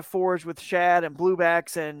a lot of forage with shad and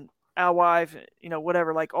bluebacks and alewife,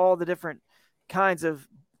 whatever, like all the different kinds of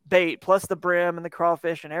bait, plus the brim and the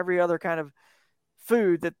crawfish and every other kind of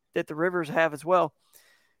food that the rivers have as well.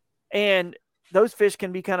 And those fish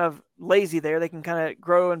can be kind of lazy there. They can kind of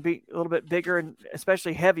grow and be a little bit bigger and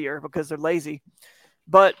especially heavier because they're lazy.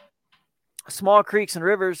 But small creeks and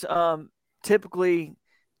rivers, typically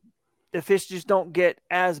the fish just don't get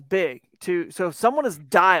as big. So if someone is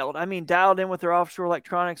dialed in with their offshore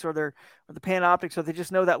electronics or the Panoptics, or they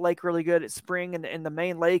just know that lake really good at spring and in the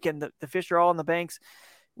main lake, and the fish are all on the banks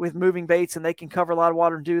with moving baits and they can cover a lot of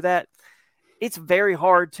water and do that, it's very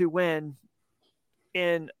hard to win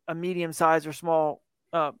in a medium-sized or small,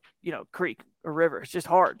 creek or river. It's just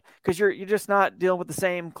hard because you're just not dealing with the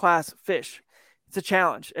same class fish. It's a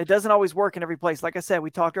challenge. It doesn't always work in every place. Like I said,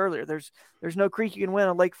 we talked earlier, there's no creek you can win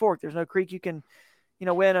on Lake Fork. There's no creek you can,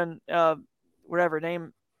 win on whatever.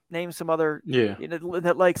 Name some other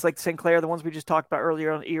lakes like St. Clair, the ones we just talked about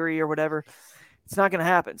earlier on Erie or whatever. It's not going to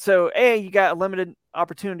happen. So A, you got limited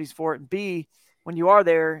opportunities for it. And B, when you are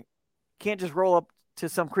there, you can't just roll up to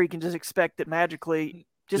some creek and just expect that magically,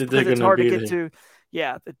 just because it's hard to get to.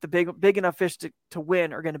 Yeah, the big enough fish to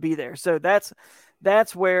win are going to be there. So that's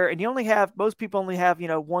where, and most people only have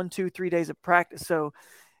 1, 2, 3 days of practice. So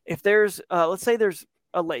if there's let's say there's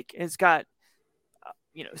a lake and it's got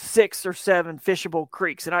 6 or 7 fishable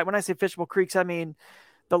creeks, and when I say fishable creeks, I mean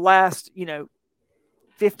the last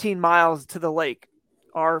 15 miles to the lake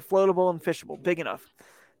are floatable and fishable, big enough.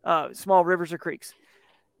 Small rivers or creeks,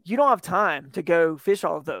 you don't have time to go fish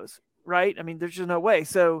all of those, right? I mean, there's just no way.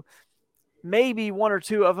 So maybe 1 or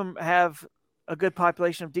 2 of them have a good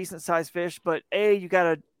population of decent sized fish, but you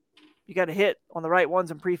gotta hit on the right ones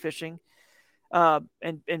in pre-fishing, and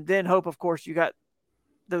then hope, of course, you got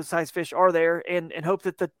those size fish are there, and hope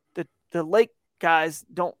that the lake guys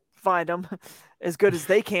don't find them as good as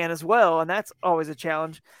they can as well, and that's always a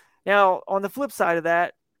challenge. Now, on the flip side of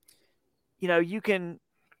that, you can.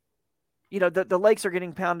 The lakes are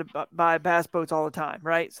getting pounded by bass boats all the time,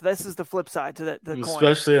 right? So this is the flip side to the coin.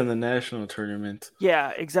 Especially in the national tournament.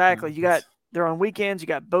 Yeah, exactly. They're on weekends. You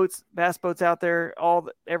got bass boats out there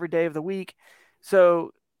every day of the week.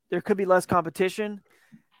 So there could be less competition,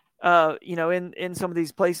 in some of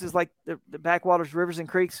these places like the backwaters, rivers, and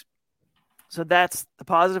creeks. So that's the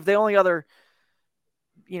positive. The only other,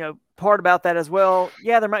 part about that as well,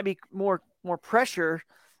 there might be more pressure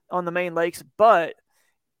on the main lakes, but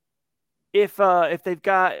if they've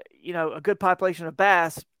got a good population of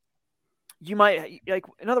bass, you might, like,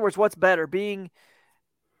 in other words, what's better, being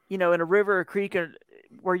in a river or creek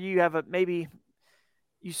where you have maybe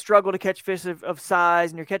you struggle to catch fish of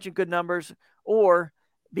size and you're catching good numbers, or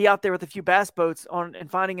be out there with a few bass boats and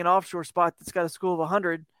finding an offshore spot that's got a school of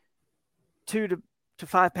 100 2 to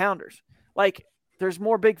 5 pounders. Like, there's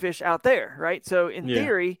more big fish out there, right? So in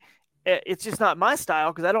theory, it's just not my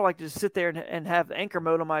style, because I don't like to just sit there and have the anchor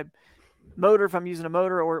mode on my motor if I'm using a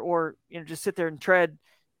motor, or just sit there and tread.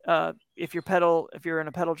 If you're in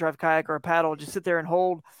a pedal drive kayak or a paddle, just sit there and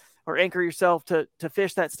hold or anchor yourself to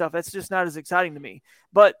fish that stuff. That's just not as exciting to me.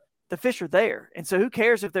 But the fish are there, and so who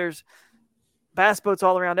cares if there's bass boats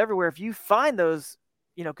all around everywhere? If you find those,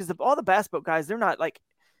 because all the bass boat guys, they're not like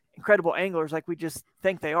incredible anglers like we just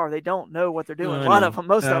think they are. They don't know what they're doing.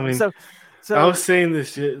 Most of them. So I was saying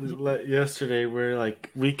this yesterday, where like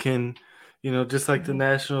we can, just like the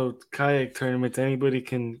national kayak tournaments, anybody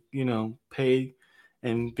can, pay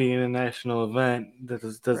and be in a national event. That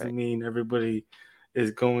doesn't mean everybody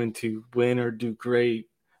is going to win or do great.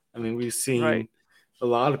 I mean, we've seen a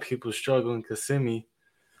lot of people struggle in Kissimmee.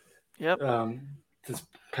 Yep. This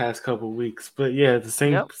past couple of weeks, but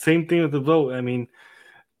the same thing with the boat. I mean,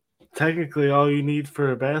 technically, all you need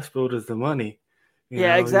for a bass boat is the money.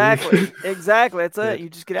 Exactly. Exactly. That's it. You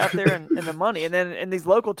just get out there and the money. And then in these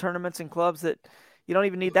local tournaments and clubs that you don't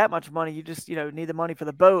even need that much money. You just, need the money for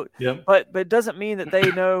the boat. Yep. But it doesn't mean that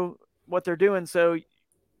they know what they're doing. So,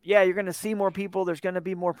 you're going to see more people. There's going to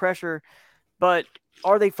be more pressure. But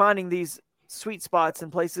are they finding these sweet spots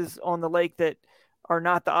and places on the lake that are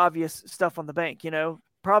not the obvious stuff on the bank?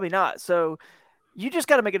 Probably not. So you just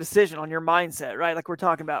got to make a decision on your mindset, right? Like we're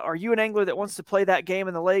talking about. Are you an angler that wants to play that game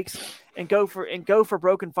in the lakes and go for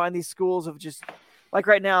broke and find these schools of just, like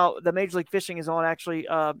right now, the Major League Fishing is on actually,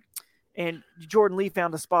 and Jordan Lee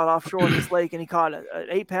found a spot offshore in this lake, and he caught an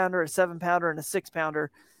 8-pounder, a 7-pounder, and a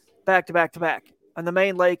 6-pounder back to back to back on the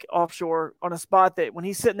main lake offshore, on a spot that when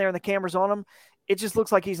he's sitting there and the camera's on him, it just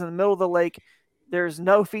looks like he's in the middle of the lake. There's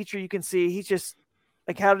no feature you can see. He's just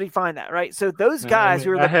Like, how did he find that, right? So those guys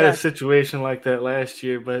who are the I had best, a situation like that last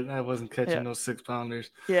year, but I wasn't catching those 6-pounders.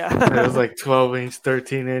 Yeah. It was like 12-inch,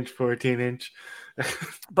 13-inch, 14-inch.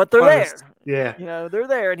 But they're there. Yeah. You know, they're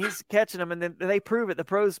there, and he's catching them, and then they prove it. The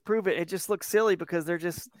pros prove it. It just looks silly because they're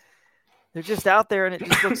just out there, and it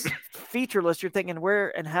just looks featureless. You're thinking, where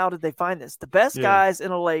and how did they find this? The best guys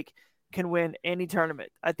in a lake can win any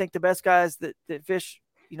tournament. I think the best guys that fish,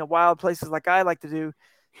 you know, wild places like I like to do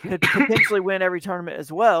could potentially win every tournament as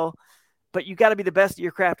well. But you got to be the best at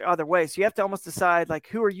your craft either way. So you have to almost decide, like,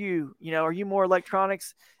 who are you? You know, are you more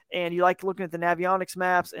electronics and you like looking at the Navionics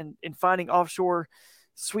maps and finding offshore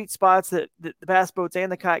sweet spots that the bass boats and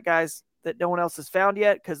the kayak guys that no one else has found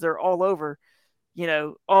yet because they're all over, you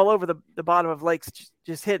know, all over the bottom of lakes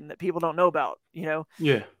just hidden that people don't know about, you know?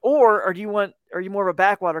 Yeah. Or are you more of a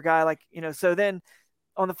backwater guy? Like, you know, so then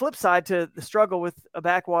on the flip side to the struggle with a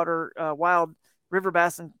backwater wild river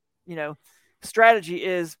bass and, you know, strategy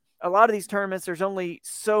is a lot of these tournaments, there's only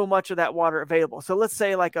so much of that water available. So let's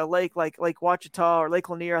say like a lake, like Lake Ouachita or Lake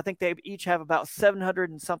Lanier, I think they each have about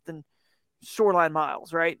 700 and something shoreline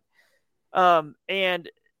miles, right? And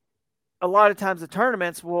a lot of times the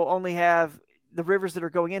tournaments will only have the rivers that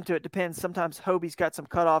are going into it. Depends. Sometimes Hobie's got some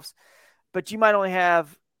cutoffs, but you might only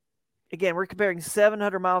have, again, we're comparing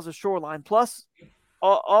 700 miles of shoreline plus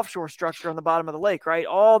offshore structure on the bottom of the lake, right?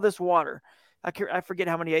 All this water. I forget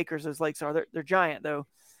how many acres those lakes are. They're giant though.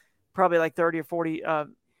 Probably like 30 or 40,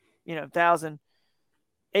 1,000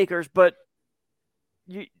 acres. But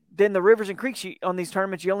then the rivers and creeks on these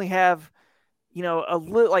tournaments, you only have, you know, a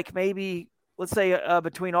little, like maybe, let's say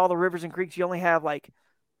between all the rivers and creeks, you only have like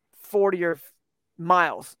 40 or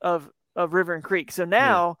miles of river and creek. So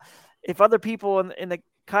now if other people in the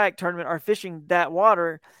kayak tournament are fishing that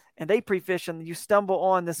water and they pre-fish and you stumble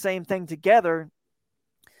on the same thing together,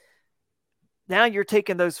 now you're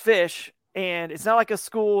taking those fish. And it's not like a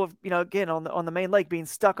school of, you know, again, on the main lake, being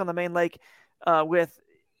stuck on the main lake with,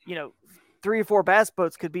 you know, 3 or 4 bass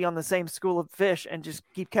boats could be on the same school of fish and just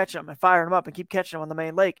keep catching them and firing them up and keep catching them on the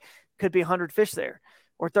main lake. Could be 100 fish there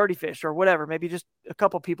or 30 fish or whatever. Maybe just a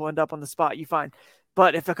couple people end up on the spot, you find.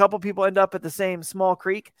 But if a couple people end up at the same small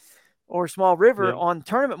creek or small river on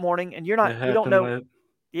tournament morning and you don't know.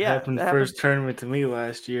 It happened the first tournament to me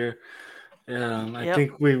last year. I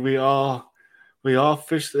think we all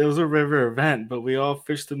fished. It was a river event, but we all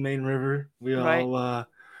fished the main river. We all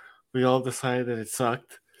decided that it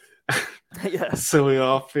sucked. So we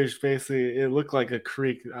all fished. Basically, it looked like a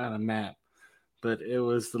creek on a map, but it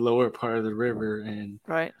was the lower part of the river. And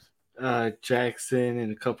Jackson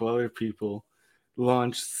and a couple other people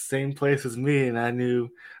launched the same place as me, and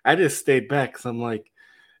I just stayed back because I'm like,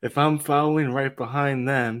 if I'm following right behind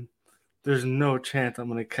them, there's no chance I'm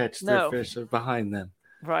going to catch their fish behind them.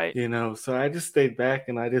 Right. You know, so I just stayed back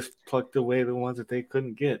and I just plucked away the ones that they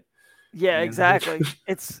couldn't get. Yeah, exactly.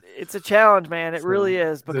 It's a challenge, man. It really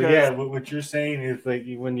is. Because what you're saying is like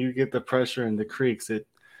when you get the pressure in the creeks, it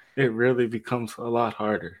really becomes a lot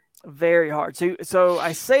harder. Very hard. So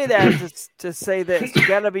I say that to say this: you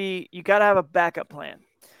gotta have a backup plan.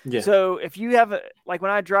 Yeah. So if you have like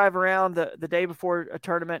when I drive around the day before a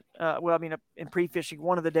tournament, in pre-fishing,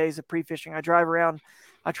 one of the days of pre-fishing, I drive around.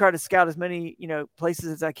 I try to scout as many, you know, places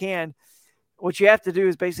as I can. What you have to do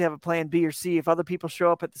is basically have a plan B or C. If other people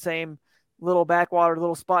show up at the same little backwater,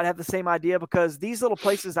 little spot, have the same idea, because these little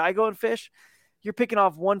places I go and fish, you're picking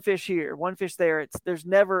off one fish here, one fish there. There's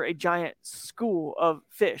never a giant school of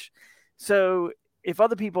fish. So if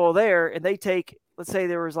other people are there and they take, let's say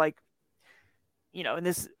there was like, you know, in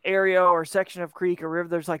this area or section of creek or river,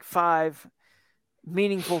 there's like 5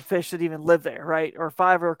 meaningful fish that even live there, right? Or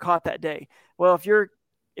 5 are caught that day. Well,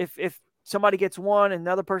 if somebody gets 1 and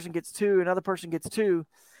another person gets 2, another person gets 2,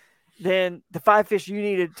 then the 5 fish you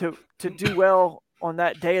needed to do well on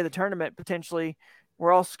that day of the tournament potentially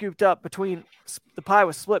were all scooped up between the pie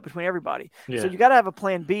was split between everybody. Yeah. So you got to have a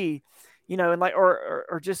plan B, you know, and like,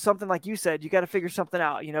 or just something like you said, you got to figure something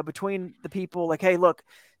out, you know, between the people like, hey, look,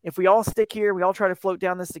 if we all stick here, we all try to float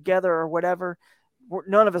down this together or whatever,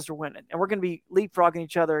 none of us are winning and we're going to be leapfrogging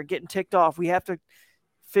each other and getting ticked off. We have to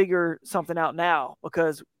figure something out now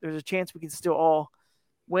because there's a chance we can still all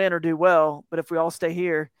win or do well. But if we all stay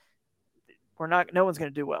here, no one's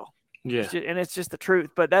going to do well. Yeah. And it's just the truth,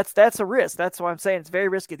 but that's a risk. That's why I'm saying it's very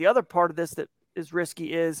risky. The other part of this that is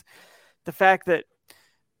risky is the fact that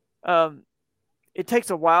it takes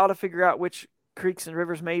a while to figure out which creeks and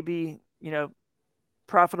rivers may be, you know,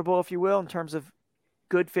 profitable, if you will, in terms of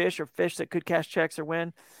good fish or fish that could cash checks or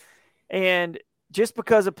win. And just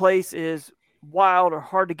because a place is wild or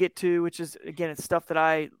hard to get to, which is, again, it's stuff that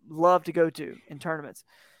I love to go to in tournaments,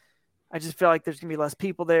 I just feel like there's going to be less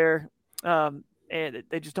people there. and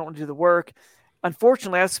they just don't want to do the work.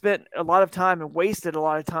 Unfortunately, I've spent a lot of time and wasted a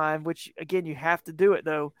lot of time, which again, you have to do it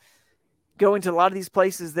though, going to a lot of these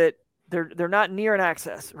places that they're not near an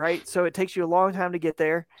access, right? So it takes you a long time to get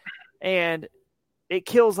there, and it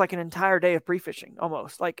kills like an entire day of pre-fishing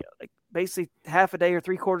almost, like basically half a day or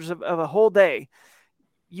 3/4 of a whole day.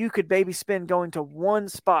 You could maybe spend going to one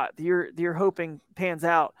spot that you're hoping pans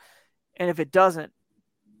out, and if it doesn't,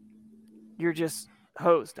 you're just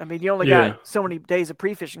hosed. I mean, you only got so many days of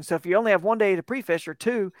pre-fishing. So if you only have 1 day to pre-fish or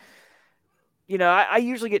 2, I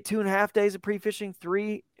usually get 2.5 days of pre-fishing,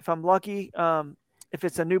 3 if I'm lucky. If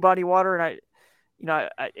it's a new body water, and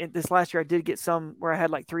I this last year I did get some where I had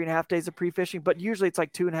like 3.5 days of pre-fishing, but usually it's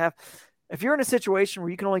like 2.5. If you're in a situation where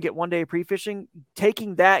you can only get 1 day of pre-fishing,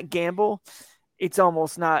 taking that gamble, it's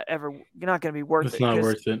almost not ever. You're not going to be worth it. It's not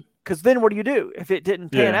worth it. Because then what do you do if it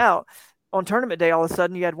didn't pan out? On tournament day, all of a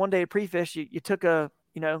sudden you had 1 day of pre-fish. You took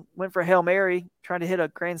went for a Hail Mary trying to hit a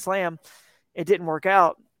grand slam. It didn't work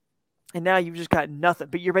out. And now you've just got nothing,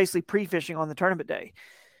 but you're basically pre-fishing on the tournament day.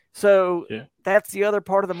 So that's the other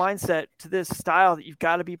part of the mindset to this style that you've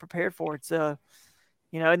got to be prepared for. It's and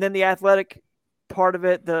then the athletic part of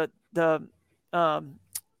it, the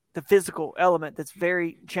physical element that's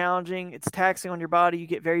very challenging. It's taxing on your body. You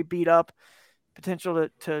get very beat up, potential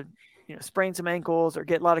to sprain some ankles or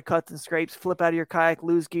get a lot of cuts and scrapes, flip out of your kayak,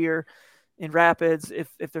 lose gear in rapids if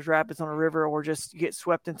there's rapids on a river, or just get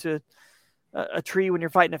swept into a tree when you're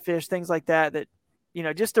fighting a fish, things like that,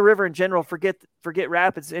 just the river in general, forget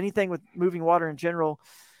rapids, anything with moving water in general,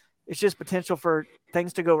 it's just potential for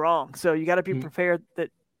things to go wrong. So you got to be prepared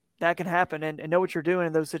that can happen and know what you're doing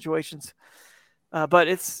in those situations. But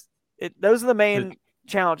those are the main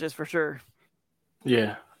challenges for sure.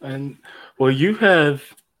 Yeah. And well,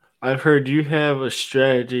 I've heard you have a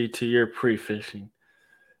strategy to your pre-fishing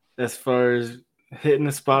as far as hitting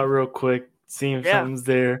the spot real quick, seeing if something's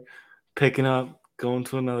there, picking up, going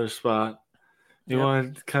to another spot. You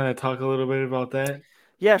want to kind of talk a little bit about that?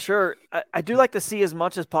 Yeah, sure. I do like to see as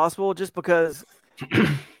much as possible just because,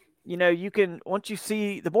 you can, once you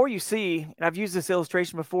see, the more you see, and I've used this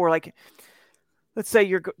illustration before, like let's say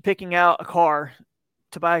you're picking out a car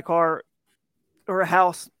to buy a car or a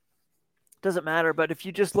house, doesn't matter. But if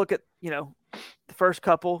you just look at, the first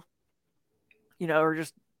couple, or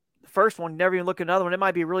just the first one, never even look at another one, it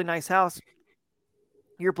might be a really nice house.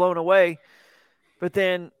 You're blown away. But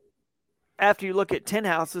then after you look at 10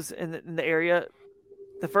 houses in the area,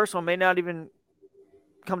 the first one may not even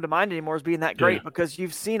come to mind anymore as being that great because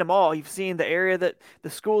you've seen them all. You've seen the area that the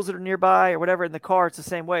schools that are nearby or whatever. In the car, it's the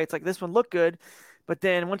same way. It's like this one looked good. But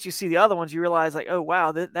then once you see the other ones, you realize like, oh,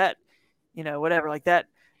 wow, that whatever, like that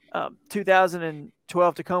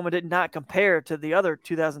 2012 Tacoma did not compare to the other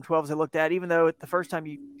 2012s I looked at, even though the first time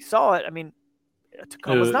you saw it, I mean,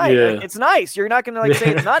 Tacoma's nice. Yeah. Like, it's nice. You're not going to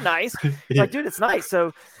say it's not nice. It's like, dude, it's nice.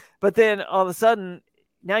 So, but then all of a sudden,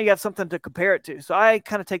 now you have something to compare it to. So I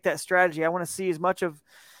kind of take that strategy. I want to see as much of,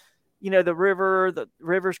 the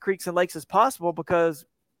rivers, creeks, and lakes as possible, because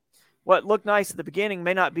what looked nice at the beginning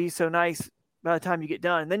may not be so nice by the time you get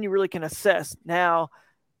done. And then you really can assess now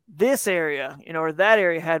this area, or that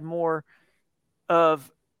area had more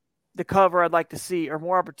of the cover I'd like to see, or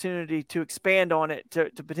more opportunity to expand on it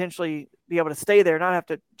to potentially be able to stay there, not have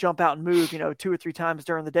to jump out and move, 2 or 3 times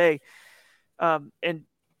during the day. And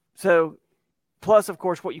so plus, of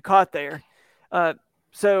course, what you caught there.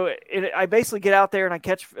 So I basically get out there and I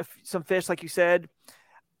catch some fish, like you said.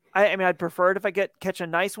 I mean, I'd prefer it if I catch a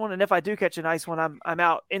nice one. And if I do catch a nice one, I'm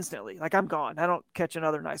out instantly. Like, I'm gone. I don't catch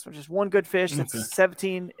another nice one. Just one good fish that's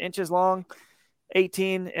 17 inches long,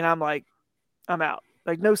 18, and I'm out.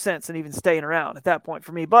 Like, no sense in even staying around at that point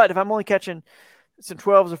for me. But if I'm only catching some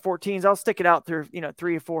 12s or 14s, I'll stick it out through,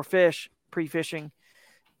 3 or 4 fish pre-fishing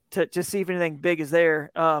to just see if anything big is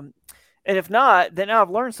there. And if not, then now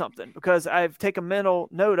I've learned something, because I've taken mental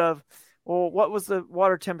note of, well, what was the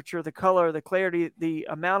water temperature, the color, the clarity, the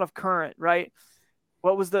amount of current, right?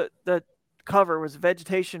 What was the cover? Was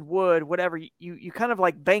vegetation, wood, whatever? You kind of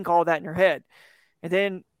like bank all that in your head. And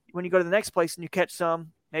then when you go to the next place and you catch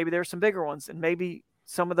some, maybe there's some bigger ones, and maybe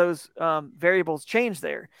some of those variables change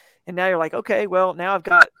there. And now you're like, okay, well, now I've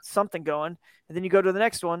got something going. And then you go to the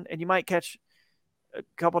next one and you might catch a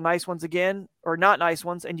couple nice ones again, or not nice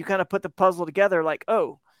ones. And you kind of put the puzzle together like,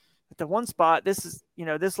 oh, at the one spot, this is,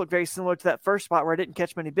 this looked very similar to that first spot where I didn't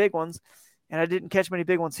catch many big ones. And I didn't catch many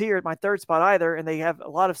big ones here at my third spot either. And they have a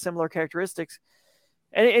lot of similar characteristics.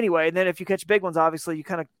 And anyway, and then if you catch big ones, obviously you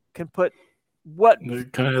kind of can put what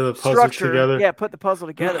kind of the puzzle structure together. Yeah, put the puzzle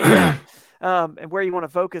together. And where you want to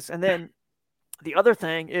focus. And then the other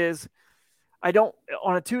thing is, I don't,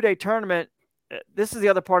 on a 2-day tournament, this is the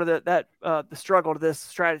other part of the struggle to this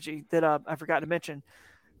strategy that I forgot to mention.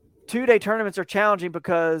 2-day tournaments are challenging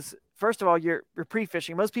because, first of all, you're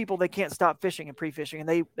pre-fishing. Most people, they can't stop fishing and pre-fishing, and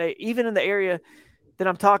they even in the area that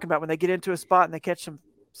I'm talking about, when they get into a spot and they catch some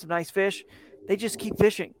nice fish, they just keep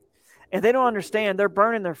fishing, and they don't understand they're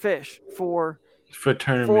burning their fish for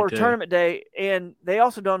tournament day, and they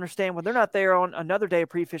also don't understand when they're not there on another day of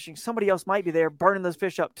pre-fishing, somebody else might be there burning those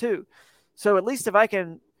fish up too. So at least if I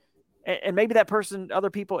can, and maybe that person, other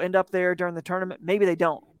people end up there during the tournament, maybe they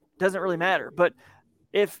don't. Doesn't really matter, but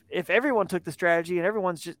if everyone took the strategy and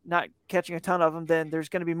everyone's just not catching a ton of them, then there's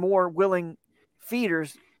going to be more willing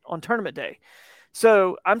feeders on tournament day.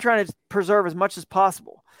 So I'm trying to preserve as much as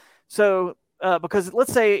possible. So because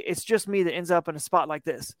let's say it's just me that ends up in a spot like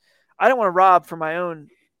this, I don't want to rob for my own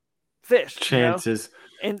fish chances.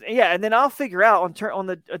 You know? And then I'll figure out on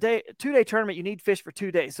the 2-day tournament, you need fish for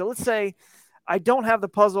 2 days. So let's say I don't have the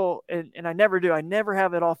puzzle, and I never do. I never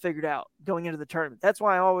have it all figured out going into the tournament. That's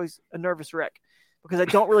why I'm always a nervous wreck, because I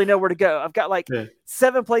don't really know where to go. I've got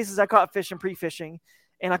 7 places I caught fish and pre-fishing,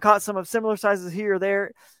 and I caught some of similar sizes here or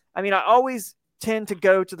there. I mean, I always tend to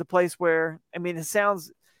go to the place where, I mean, it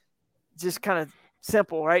sounds just kind of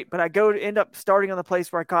simple, right? But I end up starting on the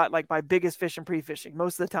place where I caught my biggest fish and pre-fishing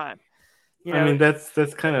most of the time. You know? I mean, that's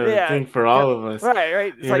kind of the thing for all of us.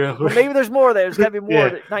 Right. It's well, maybe there's more there. There's got to be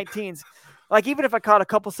more 19s. Even if I caught a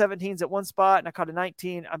couple 17s at one spot and I caught a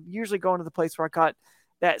 19, I'm usually going to the place where I caught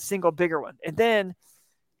that single bigger one. And then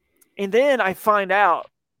I find out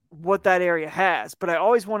what that area has. But I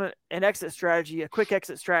always want an exit strategy, a quick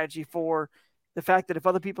exit strategy for the fact that if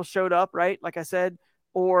other people showed up, right, like I said,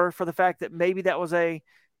 or for the fact that maybe that was a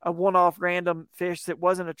one-off random fish that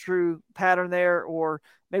wasn't a true pattern there, or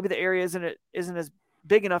maybe the area isn't as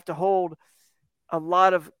big enough to hold a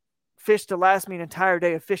lot of fish to last me an entire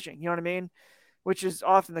day of fishing. You know what I mean? Which is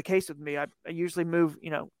often the case with me. I usually move,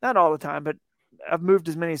 not all the time, but I've moved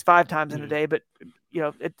as many as 5 times in a day. But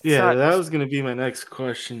that was going to be my next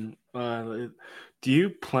question. Do you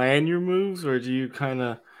plan your moves, or do you kind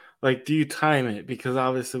of do you time it? Because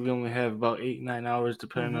obviously we only have about 8-9 hours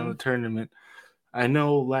depending on the tournament. I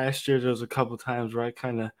know last year there was a couple times where I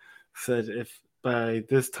kind of said, if by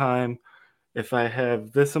this time, if I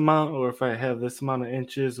have this amount, or if I have this amount of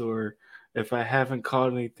inches, or if I haven't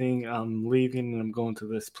caught anything, I'm leaving and I'm going to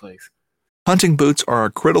this place. Hunting boots are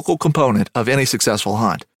a critical component of any successful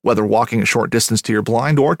hunt. Whether walking a short distance to your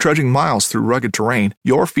blind or trudging miles through rugged terrain,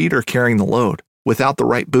 your feet are carrying the load. Without the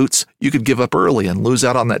right boots, you could give up early and lose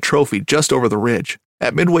out on that trophy just over the ridge.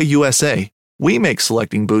 At Midway USA, we make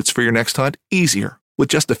selecting boots for your next hunt easier. With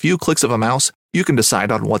just a few clicks of a mouse, you can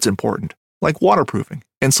decide on what's important, like waterproofing,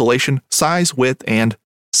 insulation, size, width, and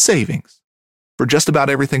savings. For just about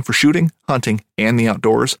everything for shooting, hunting, and the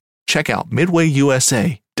outdoors, check out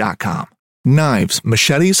MidwayUSA.com. Knives,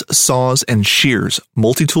 machetes, saws, and shears,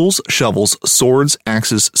 multi-tools, shovels, swords,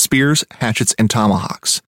 axes, spears, hatchets, and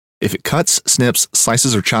tomahawks. If it cuts, snips,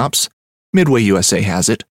 slices, or chops, Midway USA has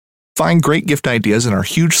it. Find great gift ideas in our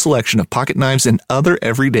huge selection of pocket knives and other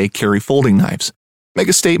everyday carry folding knives. Make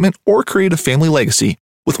a statement or create a family legacy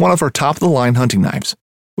with one of our top-of-the-line hunting knives.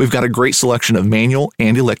 We've got a great selection of manual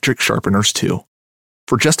and electric sharpeners, too.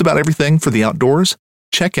 For just about everything for the outdoors,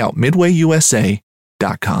 check out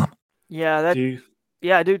MidwayUSA.com. Yeah, I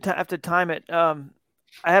do have to time it. I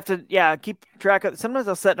have to, keep track of. Sometimes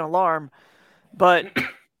I'll set an alarm, but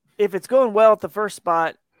if it's going well at the first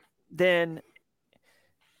spot, then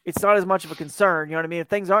it's not as much of a concern. You know what I mean? If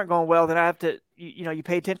things aren't going well, then I have to, you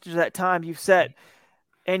pay attention to that time you've set,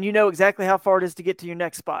 and you know exactly how far it is to get to your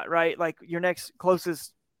next spot, right? Like your next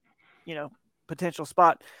closest, potential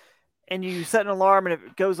spot, and you set an alarm and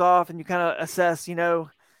it goes off, and you kind of assess,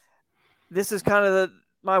 this is kind of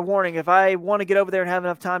my warning. If I want to get over there and have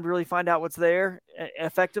enough time to really find out what's there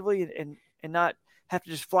effectively and not have to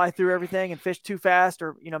just fly through everything and fish too fast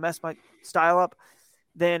or, mess my style up,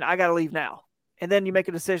 then I got to leave now. And then you make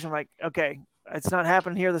a decision like, okay, it's not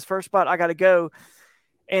happening here. This first spot, I got to go.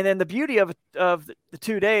 And then the beauty of the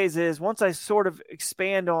 2 days is once I sort of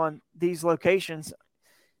expand on these locations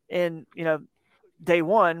in, day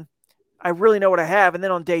one, I really know what I have. And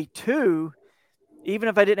then on day 2, even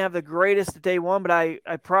if I didn't have the greatest day 1, but I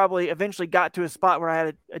probably eventually got to a spot where I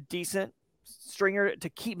had a decent stringer to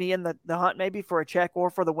keep me in the hunt, maybe for a check or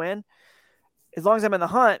for the win. As long as I'm in the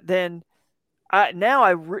hunt, then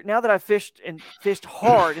now that I've fished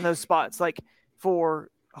hard in those spots, like for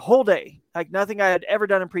a whole day, like nothing I had ever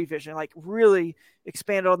done in pre-fishing, like really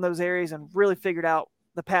expanded on those areas and really figured out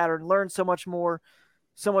the pattern, learned so much more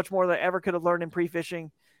than I ever could have learned in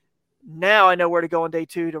pre-fishing. Now I know where to go on day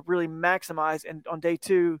 2 to really maximize. And on day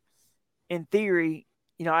 2, in theory,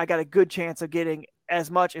 I got a good chance of getting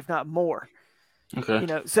as much, if not more.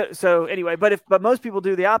 Okay. So anyway, but most people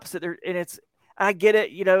do the opposite. I get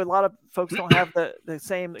it. A lot of folks don't have the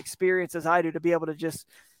same experience as I do to be able to just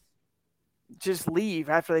leave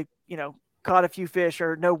after they, caught a few fish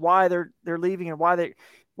or know why they're leaving and why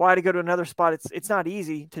to go to another spot. It's not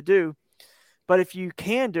easy to do, but if you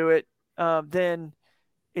can do it, then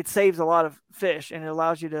it saves a lot of fish and it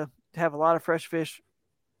allows you to have a lot of fresh fish,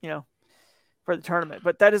 for the tournament.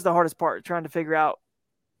 But that is the hardest part, trying to figure out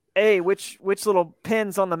which little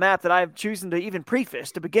pins on the map that I've chosen to even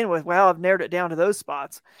pre-fish to begin with. Well, I've narrowed it down to those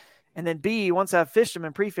spots. And then B, once I've fished them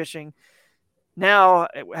and pre-fishing, now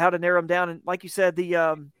how to narrow them down. And like you said,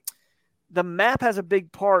 the map has a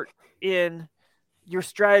big part in your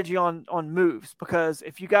strategy on moves, because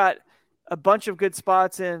if you got a bunch of good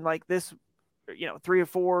spots in like this, 3 or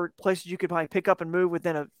 4 places you could probably pick up and move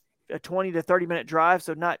within a 20 to 30 minute drive.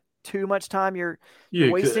 So not too much time you're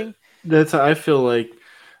wasting. That's how I feel like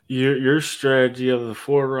your strategy of the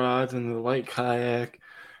 4 rods and the light kayak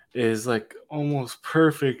is like almost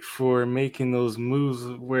perfect for making those moves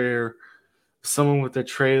where someone with a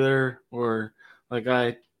trailer, or like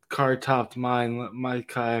I car topped my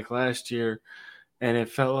kayak last year, and it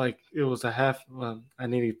felt like it was a half. Well, I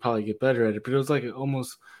need to probably get better at it, but it was like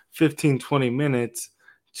almost 15-20 minutes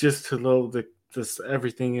just to load this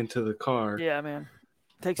everything into the car. Yeah, man.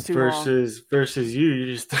 Takes too long. Versus you're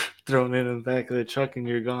just throwing it in the back of the truck and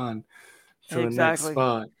you're gone to the next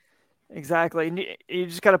spot. Exactly. And you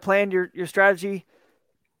just got to plan your strategy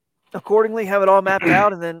accordingly, have it all mapped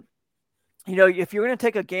out. And then, if you're going to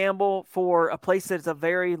take a gamble for a place that's a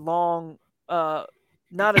very long, not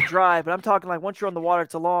a drive, but I'm talking like once you're on the water,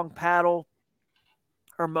 it's a long paddle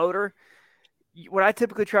or motor. What I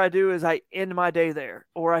typically try to do is I end my day there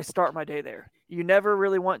or I start my day there. You never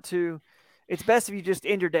really want to. It's best if you just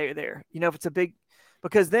end your day there, if it's a big,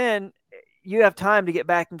 because then you have time to get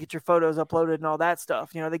back and get your photos uploaded and all that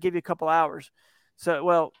stuff. They give you a couple hours. So,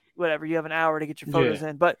 well, whatever, you have an hour to get your photos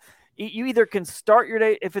in, but you either can start your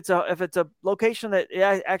day. If it's a location that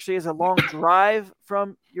actually is a long drive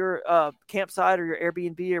from your campsite or your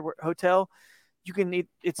Airbnb or hotel,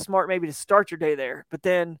 it's smart maybe to start your day there. But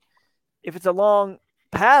then if it's a long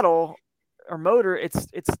paddle or motor,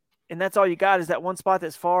 and that's all you got is that one spot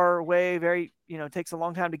that's far away, very, takes a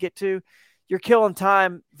long time to get to. You're killing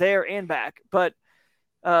time there and back. But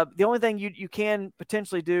the only thing you can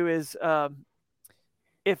potentially do is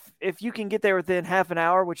if you can get there within half an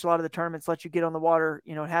hour, which a lot of the tournaments let you get on the water,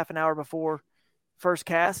 half an hour before first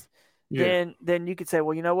cast, then you could say,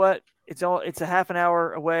 well, you know what? It's a half an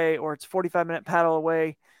hour away, or it's 45-minute paddle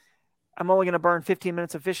away. I'm only going to burn 15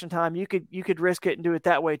 minutes of fishing time. You could risk it and do it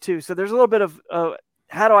that way too. So there's a little bit of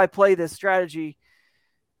how do I play this strategy,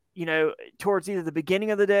 towards either the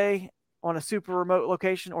beginning of the day on a super remote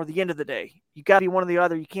location or the end of the day. You got to be one or the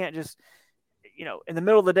other. You can't just, in the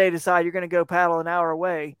middle of the day decide you're going to go paddle an hour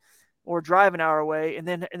away or drive an hour away. And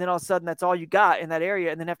then all of a sudden that's all you got in that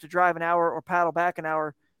area, and then have to drive an hour or paddle back an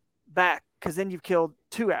hour back, because then you've killed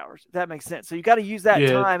 2 hours, if that makes sense. So you got to use that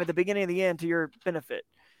time at the beginning and the end to your benefit.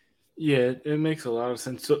 Yeah, it makes a lot of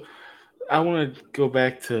sense. So I want to go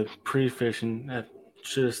back to pre-fishing. I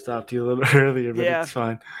should have stopped you a little bit earlier, but it's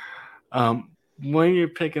fine. When you're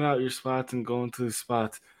picking out your spots and going to the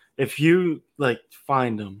spots, if you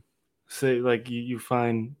find them, say you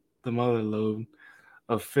find the mother lode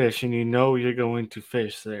of fish and you're going to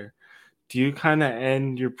fish there, do you kind of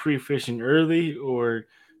end your pre-fishing early, or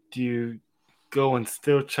do you go and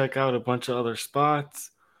still check out a bunch of other spots,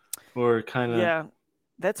 or kind of? Yeah,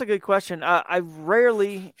 that's a good question. I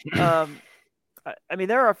rarely, there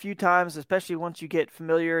are a few times, especially once you get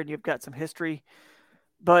familiar and you've got some history,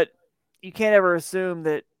 but you can't ever assume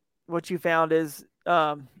that what you found is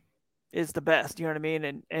the best. You know what I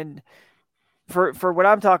mean? And for what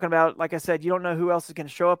I'm talking about, like I said, you don't know who else is going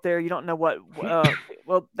to show up there. You don't know what.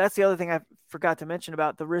 Well, that's the other thing I forgot to mention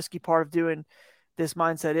about the risky part of doing this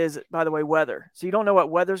mindset is, by the way, weather. So you don't know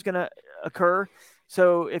what weather's going to occur.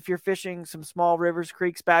 So if you're fishing some small rivers,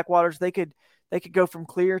 creeks, backwaters, they could go from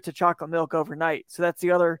clear to chocolate milk overnight. So that's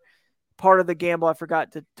the other part of the gamble I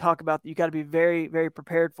forgot to talk about that you got to be very, very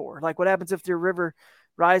prepared for. Like, what happens if your river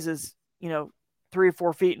rises, 3 or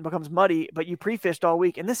 4 feet and becomes muddy, but you pre-fished all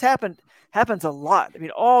week? And this happens a lot.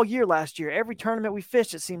 All year last year, every tournament we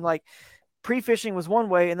fished, it seemed like pre-fishing was one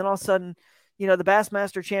way, and then all of a sudden, the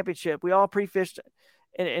Bassmaster Championship, we all pre-fished,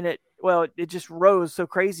 and it just rose so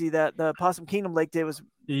crazy that the Possum Kingdom Lake did was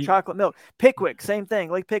chocolate milk. Pickwick, same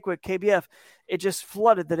thing. Lake Pickwick, KBF, it just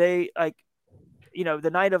flooded the day, the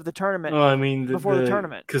night of the tournament. Oh, before the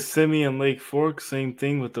tournament. Kissimmee and Lake Fork, same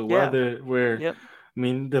thing with the weather, where I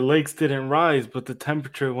mean, the lakes didn't rise, but the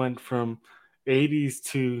temperature went from 80s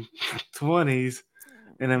to 20s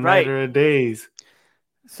in a matter of days.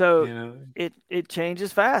 So it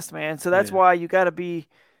changes fast, man. So that's why you got to be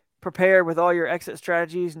prepared with all your exit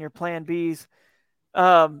strategies and your plan Bs.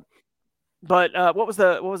 But what was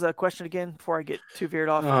the question again before I get too veered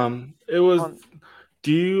off? It was,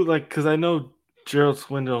 do you because I know Gerald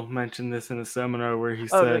Swindle mentioned this in a seminar where he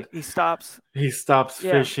said he stops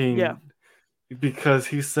fishing because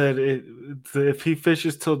he said if he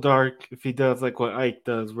fishes till dark, if he does like what Ike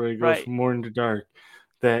does, where he goes from morning to dark,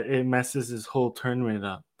 that it messes his whole tournament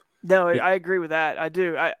up. No, I agree with that. I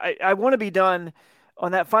do. I want to be done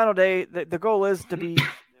on that final day. The goal is to be.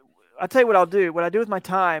 I'll tell you what I'll do. What I do with my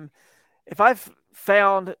time, if I've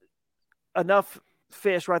found enough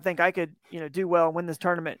fish where I think I could, do well and win this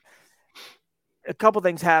tournament, a couple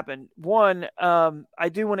things happen. One, I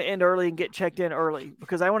do want to end early and get checked in early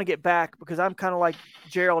because I want to get back because I'm kind of like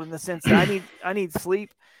Gerald in the sense that I need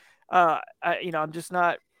sleep. I'm just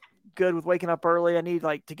not good with waking up early. I need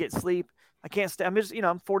to get sleep. I can't stay. I'm just,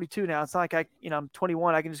 I'm 42 now. It's not like I'm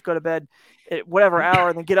 21. I can just go to bed at whatever hour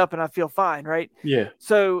and then get up and I feel fine. Right. Yeah.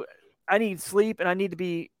 So I need sleep and I need to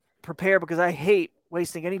be prepared because I hate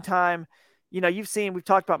wasting any time. We've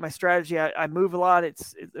talked about my strategy. I move a lot.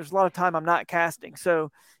 There's a lot of time I'm not casting.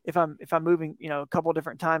 So if I'm moving, a couple of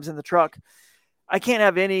different times in the truck, I can't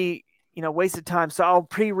have any, wasted time. So I'll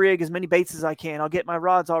pre-rig as many baits as I can. I'll get my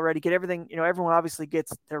rods all ready, get everything, everyone obviously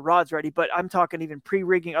gets their rods ready, but I'm talking even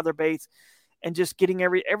pre-rigging other baits and just getting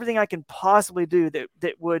everything I can possibly do that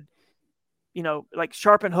would,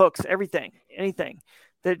 sharpen hooks, anything.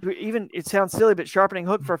 That even it sounds silly, but sharpening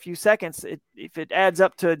hook for a few seconds, if it adds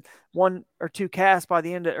up to 1 or 2 casts by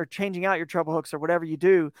the end or changing out your treble hooks or whatever you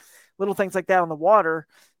do, little things like that on the water,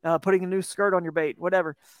 putting a new skirt on your bait,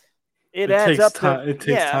 whatever, it adds up to, it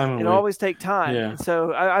takes time away. It always takes time. Yeah. And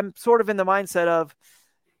so I'm sort of in the mindset of,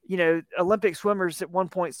 Olympic swimmers at one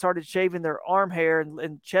point started shaving their arm hair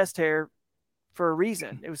and chest hair for a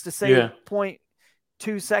reason. It was to save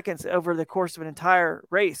 0.2 seconds over the course of an entire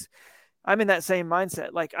race. I'm in that same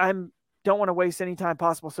mindset. Don't want to waste any time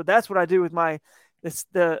possible. So that's what I do with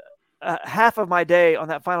the half of my day on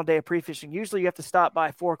that final day of pre-fishing. Usually you have to stop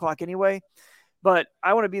by 4:00 anyway, but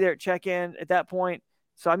I want to be there at check-in at that point.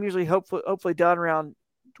 So I'm usually hopefully done around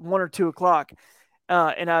 1 or 2 o'clock,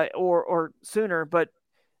 or sooner. But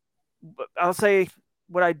I'll say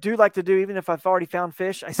what I do like to do, even if I've already found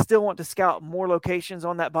fish, I still want to scout more locations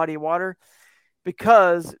on that body of water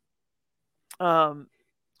because, well,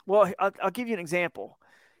 I'll give you an example.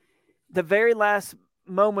 The very last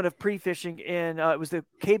moment of pre-fishing it was the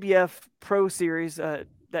KBF Pro Series, that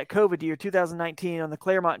COVID year, 2019 on the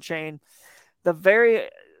Claremont chain. The very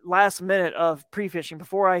last minute of pre-fishing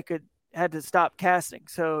before I had to stop casting.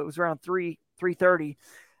 So it was around 3:30.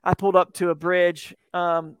 I pulled up to a bridge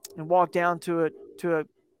and walked down to a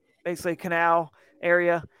basically a canal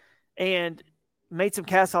area and made some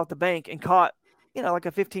casts off the bank and caught, like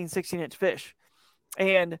a 15, 16-inch fish.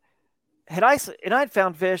 And I'd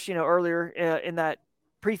found fish, earlier in that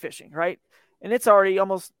pre-fishing, right? And it's already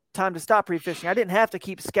almost time to stop pre-fishing. I didn't have to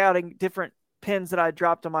keep scouting different pins that I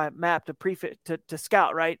dropped on my map to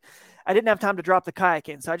scout, right? I didn't have time to drop the kayak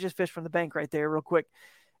in, so I just fished from the bank right there real quick.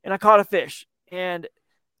 And I caught a fish. And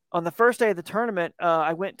on the first day of the tournament,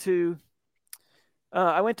 I went to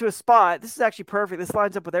a spot. This is actually perfect. This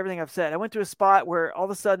lines up with everything I've said. I went to a spot where all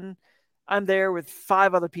of a sudden I'm there with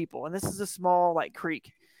 5 other people, and this is a small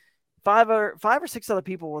creek. 5 or 6 other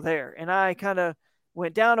people were there, and I kind of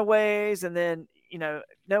went down a ways, and then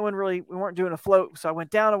no one really. We weren't doing a float, so I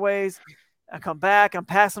went down a ways. I come back. I'm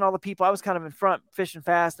passing all the people. I was kind of in front, fishing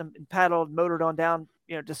fast, and paddled, motored on down,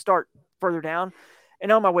 to start further down.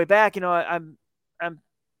 And on my way back, I'm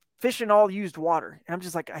fishing all used water, and I'm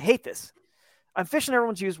just like, I hate this. I'm fishing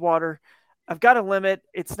everyone's used water. I've got a limit.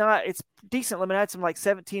 It's decent limit. I had some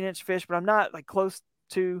 17-inch fish, but I'm not close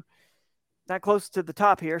to the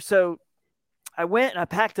top here. So I went and I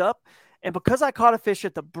packed up, and because I caught a fish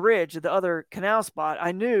at the bridge at the other canal spot,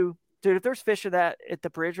 I knew, dude, if there's fish at the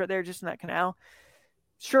bridge right there, just in that canal,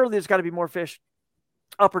 surely there's got to be more fish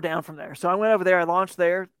up or down from there. So I went over there, I launched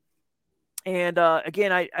there. And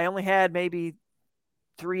again, I only had maybe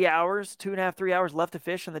 3 hours, 2.5, 3 hours left to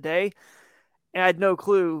fish in the day. And I had no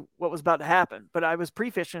clue what was about to happen, but I was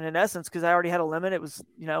pre-fishing in essence because I already had a limit. It was,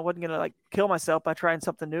 I wasn't going to kill myself by trying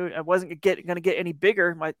something new. I wasn't going to get any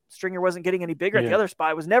bigger. My stringer wasn't getting any bigger at the other spot.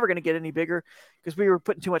 I was never going to get any bigger because we were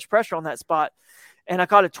putting too much pressure on that spot. And I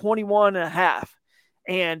caught a 21.5,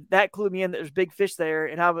 and that clued me in that there's big fish there.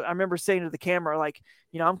 And I remember saying to the camera,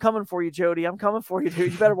 I'm coming for you, Jody. I'm coming for you,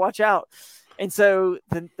 dude. You better watch out. And so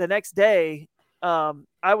the next day,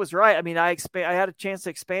 I was right. I mean, I had a chance to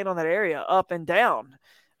expand on that area up and down.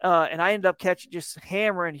 And I ended up just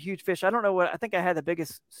hammering huge fish. I don't know I think I had the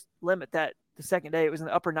biggest limit the second day. It was in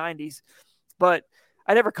the upper 90s, but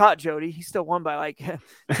I never caught Jody. He still won by like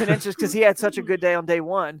 10 inches because he had such a good day on day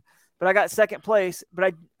one. But I got second place,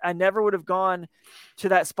 but I never would have gone to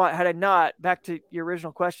that spot had I not, back to your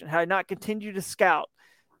original question, had I not continued to scout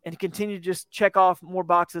and continue to just check off more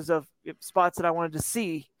boxes of spots that I wanted to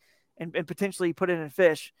see and potentially put in and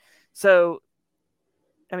fish. So,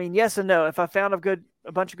 I mean, yes and no. If I found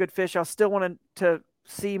a bunch of good fish, I'll still want to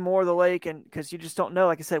see more of the lake, and because you just don't know.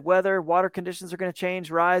 Like I said, weather, water conditions are going to change,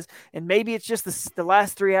 rise, and maybe it's just the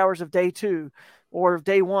last 3 hours of day two or of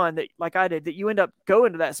day one that, like I did, that you end up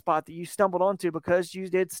going to that spot that you stumbled onto because you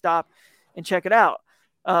did stop and check it out.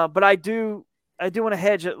 But I do want to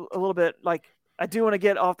hedge it a little bit. Like I do want to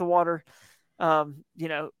get off the water, at a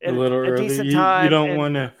little early. Decent time. You don't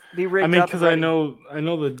want to be rigged. I mean, because I know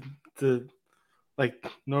the like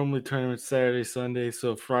normally tournament Saturday, Sunday,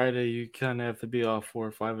 so Friday you kind of have to be off 4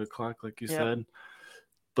 or 5 o'clock, like you said.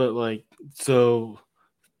 But like so,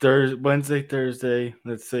 Wednesday, Thursday,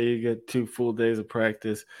 let's say you get 2 full days of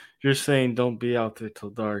practice. You're saying don't be out there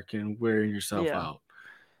till dark and wearing yourself out.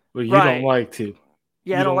 Well, you don't like to.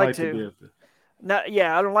 Yeah, I don't like to. Be out there. No,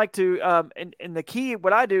 yeah, I don't like to. And the key,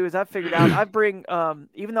 what I do is I figured out I bring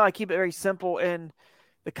even though I keep it very simple in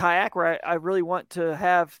the kayak, where I really want to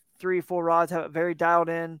have 3 or 4 rods, have it very dialed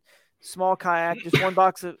in, small kayak, just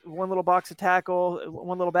one little box of tackle,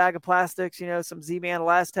 one little bag of plastics, some Z-Man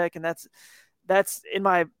Elastec, and that's in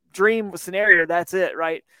my dream scenario. That's it,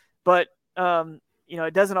 right? But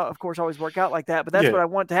it doesn't, of course, always work out like that. But that's what I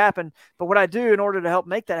want to happen. But what I do in order to help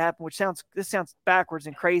make that happen, this sounds backwards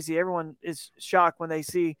and crazy. Everyone is shocked when they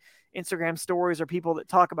see Instagram stories or people that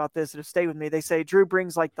talk about this that have stayed with me. They say Drew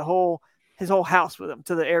brings like his whole house with him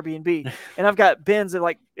to the Airbnb. And I've got bins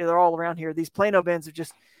that they're all around here. These Plano bins are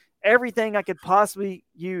just everything I could possibly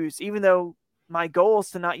use, even though my goal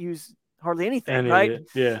is to not use hardly anything, right?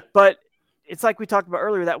 Yeah. But it's like we talked about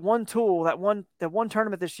earlier, that one tool, that one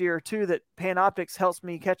tournament this year or two that Panoptics helps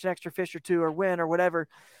me catch an extra fish or two or win or whatever.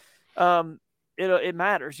 It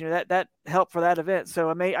matters, that help for that event. So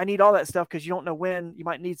I need all that stuff because you don't know when you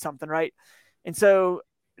might need something, right? And so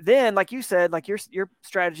then, like you said, like your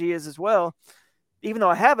strategy is as well, even though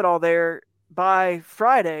I have it all there, by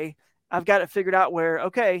Friday, I've got it figured out where,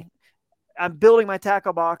 okay, I'm building my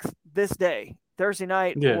tackle box this day, Thursday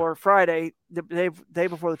night or Friday, the day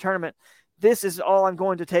before the tournament. This is all I'm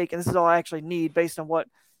going to take, and this is all I actually need based on what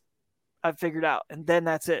I've figured out. And then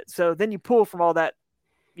that's it. So then you pull from all that,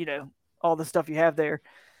 all the stuff you have there.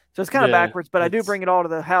 So it's kind of backwards, but I do bring it all to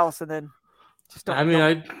the house and then just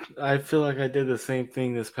don't. I feel like I did the same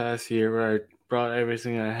thing this past year where I brought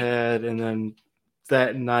everything I had, and then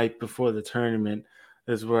that night before the tournament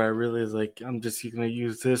is where I really was like, I'm just going to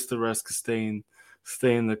use this the rest to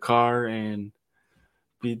stay in the car and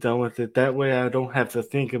be done with it. That way I don't have to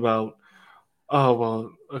think about, oh,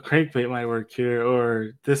 well, a crankbait might work here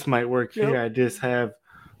or this might work here. I just have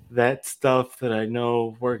that stuff that I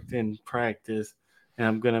know worked in practice, and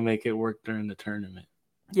I'm going to make it work during the tournament.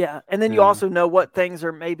 Yeah, and then you also know what things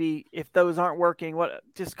are maybe, if those aren't working,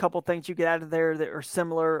 just a couple things you get out of there that are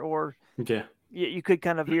similar or you could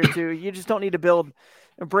kind of veer to. You just don't need to build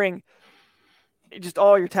and bring just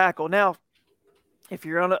all your tackle. Now, if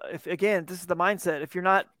you're again, this is the mindset. If you're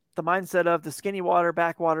not the mindset of the skinny water,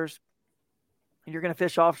 backwaters, and you're going to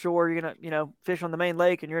fish offshore, you're going to, fish on the main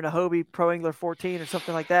lake, and you're in a Hobie Pro Angler 14 or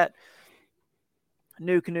something like that,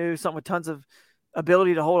 new canoe, something with tons of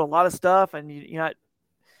ability to hold a lot of stuff, and you're not,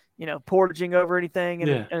 portaging over anything in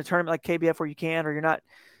a tournament like KBF where you can, or you're not,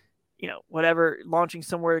 whatever, launching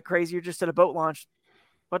somewhere crazy. You're just at a boat launch.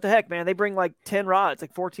 What the heck, man? They bring like 10 rods,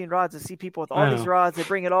 like 14 rods. I see people with all these rods. They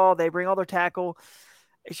bring it all. They bring all their tackle.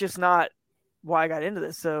 It's just not why I got into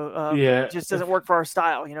this. So it just doesn't work for our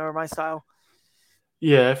style, or my style.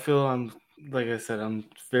 Yeah, I feel like I said, I'm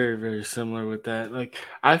very, very similar with that. Like,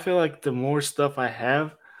 I feel like the more stuff I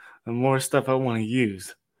have, the more stuff I want to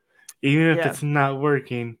use. Even if it's not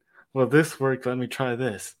working, well, this worked, let me try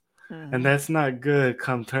this. Mm-hmm. And that's not good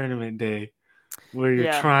come tournament day where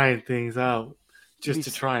you're trying things out just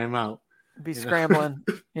to try them out. Be scrambling.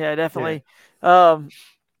 Yeah, definitely. Yeah.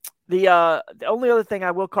 The only other thing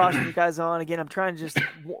I will caution you guys on, again, I'm trying to just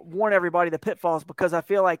warn everybody the pitfalls, because I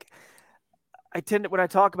feel like when I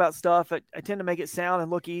talk about stuff, I tend to make it sound and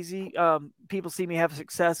look easy. People see me have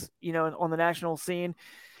success, on the national scene,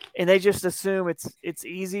 and they just assume it's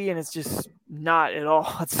easy, and it's just not at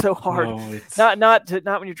all. It's so hard. No, not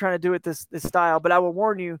when you're trying to do it this style. But I will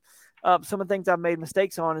warn you, some of the things I've made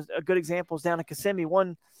mistakes on is a good example is down in Kissimmee.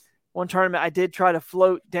 One one tournament, I did try to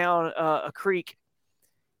float down a creek,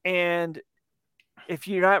 and if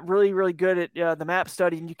you're not really, really good at the map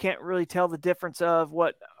study and you can't really tell the difference of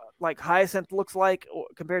what like hyacinth looks like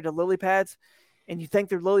compared to lily pads, and you think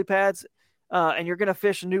they're lily pads, and you're going to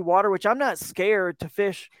fish new water, which I'm not scared to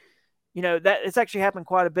fish, that it's actually happened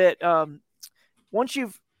quite a bit. Once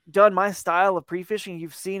you've done my style of pre-fishing,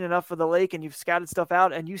 you've seen enough of the lake and you've scouted stuff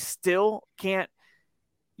out, and you still can't,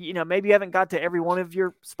 maybe you haven't got to every one of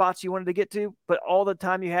your spots you wanted to get to, but all the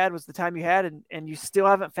time you had was the time you had, and you still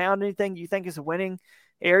haven't found anything you think is a winning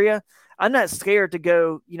area. I'm not scared to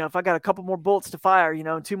go, if I got a couple more bullets to fire,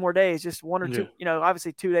 in 2 more days, just 1 or 2,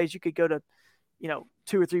 obviously 2 days, you could go to,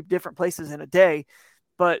 2 or 3 different places in a day.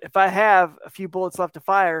 But if I have a few bullets left to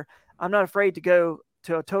fire, I'm not afraid to go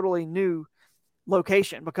to a totally new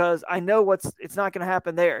location, because I know it's not going to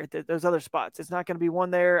happen there at those other spots. It's not going to be one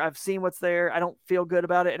there. I've seen what's there. I don't feel good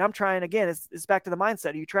about it. And I'm trying, again, it's back to the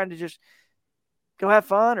mindset. Are you trying to just go have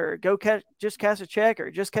fun, or go just cast a check, or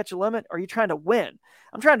just catch a limit? Or are you trying to win?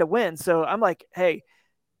 I'm trying to win. So I'm like, hey,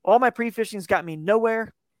 all my pre-fishing's got me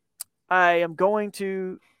nowhere. I am going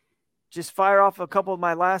to just fire off a couple of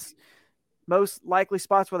my most likely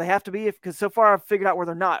spots where they have to be, because so far I've figured out where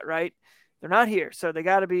they're not, right? They're not here. So they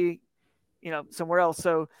got to be, somewhere else.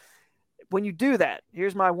 So when you do that,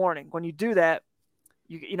 here's my warning. When you do that,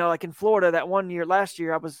 like in Florida, that one year, last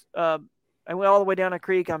year, I went all the way down a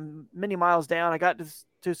creek. I'm many miles down. I got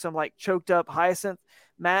to some like choked up hyacinth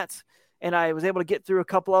mats, and I was able to get through a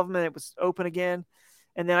couple of them, and it was open again.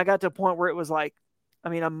 And then I got to a point where it was like,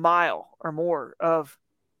 a mile or more of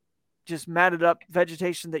just matted up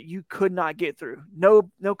vegetation that you could not get through. No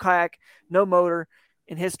kayak, no motor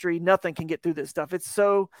in history. Nothing can get through this stuff. It's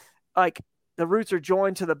so like the roots are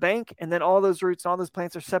joined to the bank, and then all those roots and all those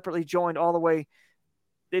plants are separately joined all the way.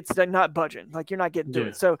 It's not budging. Like, you're not getting through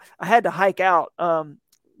it. So I had to hike out. A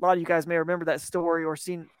lot of you guys may remember that story, or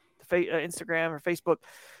seen the Instagram or Facebook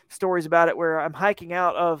stories about it, where I'm hiking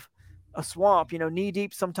out of a swamp, knee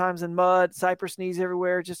deep sometimes in mud, cypress knees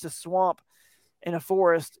everywhere, just a swamp in a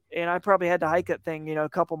forest. And I probably had to hike that thing, a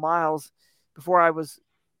couple miles before I was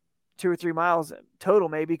 2 or 3 miles total,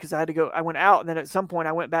 maybe, because I went out, and then at some point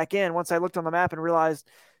I went back in. Once I looked on the map and realized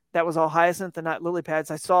that was all hyacinth and not lily pads,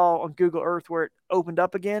 I saw on Google Earth where it opened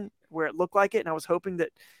up again, where it looked like it. And I was hoping that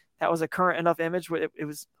was a current enough image where it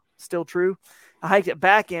was still true. I hiked it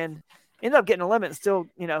back in, ended up getting a limit, and still,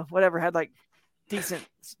 whatever, had like decent,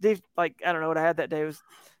 like, I don't know what I had that day. It was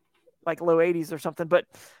like low 80s or something, but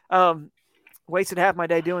wasted half my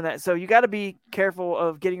day doing that. So you got to be careful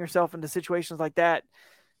of getting yourself into situations like that,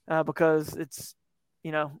 because it's,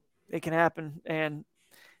 it can happen, and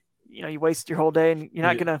you waste your whole day, and you're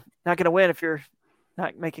not gonna win if you're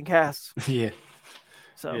not making casts. Yeah.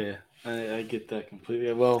 So yeah, I get that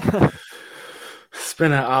completely. Well, it's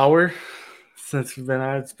been an hour since we've been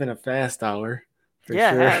out. It's been a fast hour. For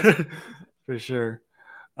sure. For sure.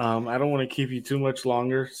 I don't want to keep you too much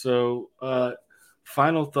longer. So,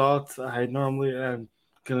 final thoughts. I'm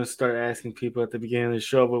gonna start asking people at the beginning of the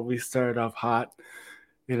show, but we started off hot.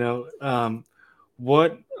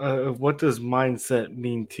 What does mindset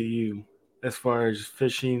mean to you as far as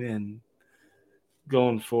fishing and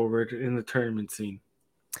going forward in the tournament scene?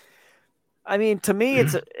 To me,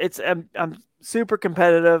 I'm super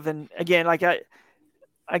competitive, and again, like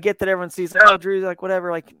I get that everyone sees, oh, Drew's like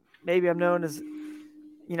whatever, like maybe I'm known as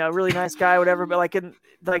really nice guy, whatever, but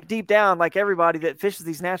like deep down, like everybody that fishes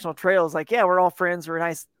these national trails, like, yeah, we're all friends, we're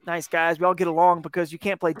nice guys, we all get along, because you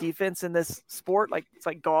can't play defense in this sport. Like, it's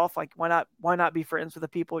like golf. Like, why not be friends with the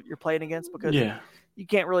people you're playing against? Because you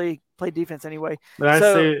can't really play defense anyway. But I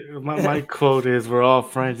say my quote is, we're all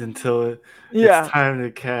friends until it's time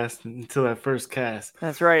to cast, until that first cast.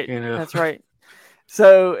 That's right. That's right.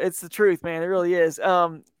 So it's the truth, man. It really is.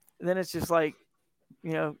 Then it's just like,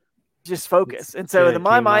 just focus. And so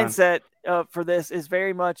my mindset for this is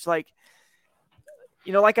very much like,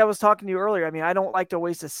 like I was talking to you earlier, I don't like to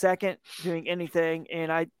waste a second doing anything.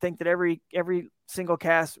 And I think that every single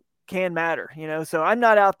cast can matter, so I'm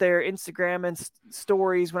not out there Instagramming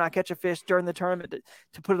stories when I catch a fish during the tournament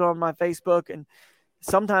to put it on my Facebook. And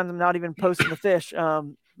sometimes I'm not even posting the fish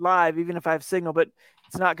live, even if I have signal, but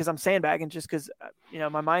it's not because I'm sandbagging, just because,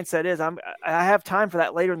 my mindset is I have time for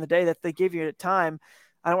that later in the day, that they give you a time.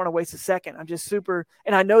 I don't want to waste a second. I'm just super,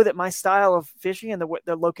 and I know that my style of fishing and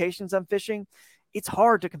the locations I'm fishing, it's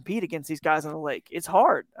hard to compete against these guys on the lake. It's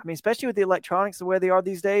hard. Especially with the electronics the way they are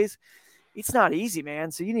these days, it's not easy,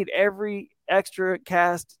 man. So you need every extra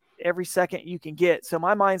cast, every second you can get. So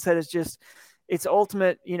my mindset is just, it's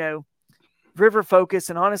ultimate, river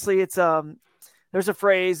focus. And honestly, it's there's a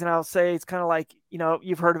phrase, and I'll say it's kind of like,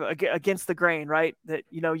 you've heard of against the grain, right? That,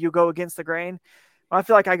 you go against the grain. Well, I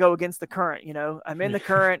feel like I go against the current, I'm in the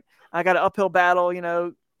current. I got an uphill battle,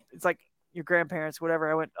 it's like your grandparents, whatever.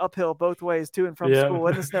 I went uphill both ways to and from school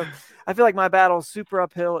in the snow. I feel like my battle is super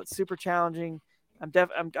uphill. It's super challenging.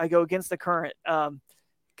 I go against the current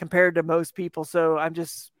compared to most people. So I'm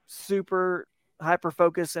just super hyper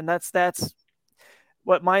focused, and that's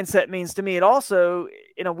what mindset means to me. It also,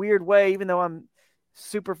 in a weird way, even though I'm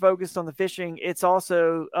super focused on the fishing, it's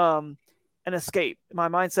also an escape. My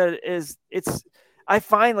mindset is I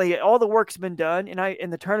finally, all the work's been done,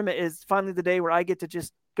 and the tournament is finally the day where I get to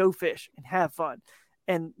just go fish and have fun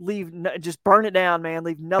and just burn it down, man.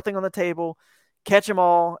 Leave nothing on the table, catch them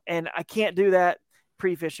all. And I can't do that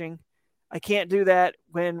pre-fishing. I can't do that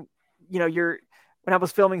when I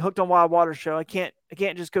was filming Hooked on Wild Water show. I can't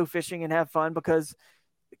just go fishing and have fun because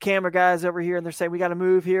the camera guys over here and they're saying, we got to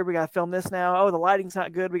move here. We got to film this now. Oh, the lighting's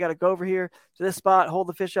not good. We got to go over here to this spot, hold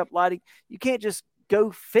the fish up, lighting. You can't just go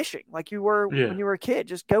fishing like you were when you were a kid.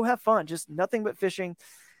 Just go have fun. Just nothing but fishing,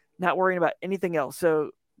 not worrying about anything else.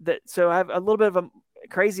 So I have a little bit of a,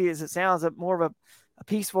 crazy as it sounds, more of a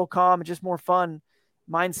peaceful, calm, and just more fun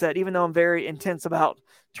mindset, even though I'm very intense about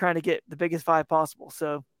trying to get the biggest 5 possible.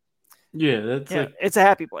 So it's a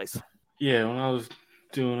happy place. Yeah. When I was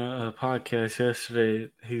doing a podcast yesterday,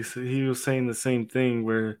 he was saying the same thing,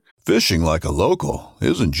 where fishing like a local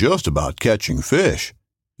isn't just about catching fish.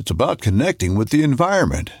 It's about connecting with the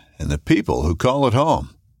environment and the people who call it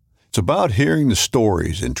home. It's about hearing the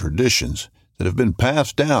stories and traditions that have been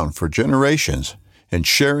passed down for generations and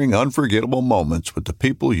sharing unforgettable moments with the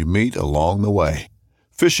people you meet along the way.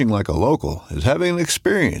 Fishing like a local is having an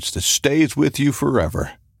experience that stays with you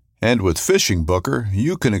forever. And with Fishing Booker,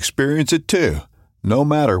 you can experience it too, no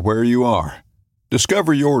matter where you are.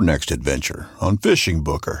 Discover your next adventure on Fishing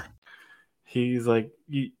Booker. He's like,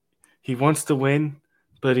 he wants to win,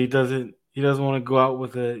 but he doesn't want to go out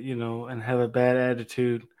with and have a bad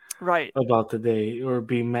attitude right about the day, or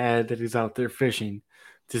be mad that he's out there fishing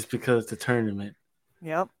just because it's a tournament.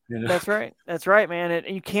 Yep. That's right, man.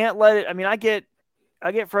 And you can't let it. I mean, I get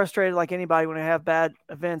frustrated like anybody when I have bad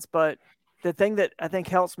events, but the thing that I think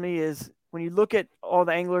helps me is when you look at all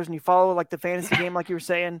the anglers and you follow like the fantasy game, like you were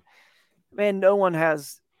saying, man, no one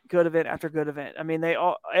has good event after good event. I mean,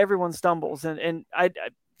 everyone stumbles, and I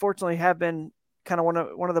fortunately have been kind of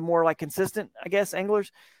one of the more like consistent, I guess,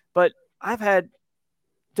 anglers, but I've had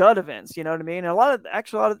dud events, you know what I mean? And a lot of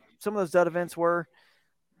some of those dud events were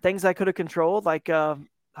things I could have controlled, like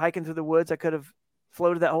hiking through the woods. I could have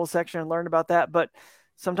floated that whole section and learned about that, but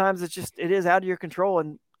sometimes it is out of your control,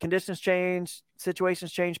 and conditions change,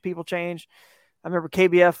 situations change, people change. I remember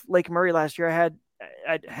KBF Lake Murray last year. I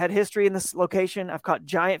had history in this location. I've caught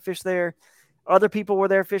giant fish there. Other people were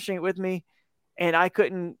there fishing it with me, and I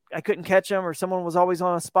couldn't catch them, or someone was always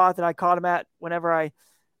on a spot that I caught them at. Whenever I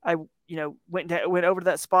went over to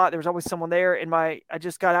that spot, there was always someone there. And I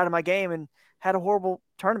just got out of my game and had a horrible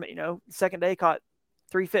tournament. The second day caught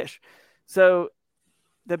 3 fish. So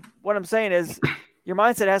what I'm saying is, your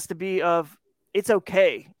mindset has to be of, it's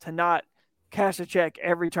okay to not cash a check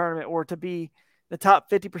every tournament, or to be the top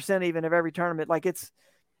 50% even of every tournament. Like,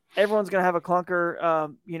 everyone's going to have a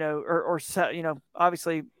clunker,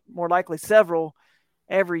 obviously more likely several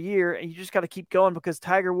every year. And you just got to keep going, because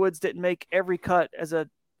Tiger Woods didn't make every cut as at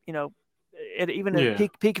the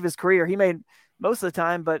peak of his career. He made most of the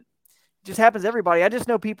time, but it just happens to everybody. I just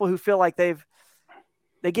know people who feel like they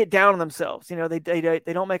get down on themselves. They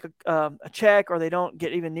don't make a check, or they don't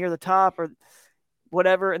get even near the top or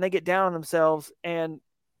whatever, and they get down on themselves, and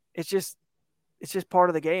it's just part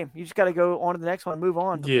of the game. You just got to go on to the next one, move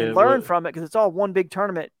on, and learn from it, because it's all one big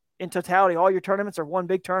tournament in totality. All your tournaments are one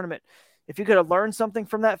big tournament. If you could have learned something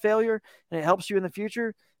from that failure and it helps you in the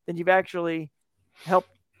future, then you've actually helped.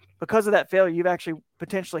 Because of that failure, you've actually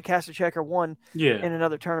potentially cast a check or won in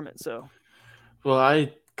another tournament. So, well,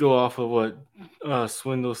 I go off of what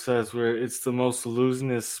Swindle says, where it's the most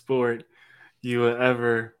losingest sport you will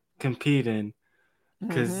ever compete in,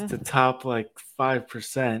 because the top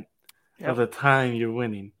 5% of the time you're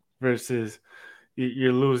winning, versus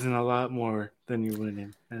you're losing a lot more than you're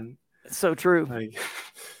winning. And it's so true.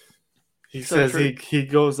 He says he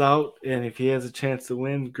goes out, and if he has a chance to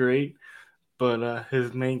win, great. But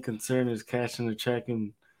his main concern is cashing the check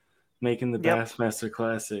and making the Bassmaster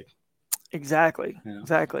Classic. Exactly.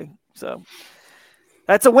 So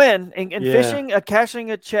that's a win. And fishing,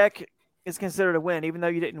 cashing a check is considered a win, even though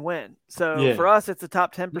you didn't win. So for us, it's the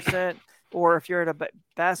top 10%. Or if you're at a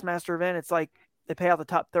Bassmaster event, it's like they pay out the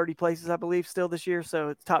top 30 places, I believe, still this year. So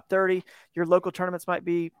it's top 30. Your local tournaments might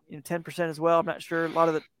be 10% as well. I'm not sure.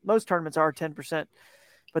 Most tournaments are 10%,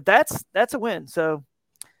 but that's a win. So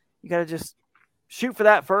you got to just shoot for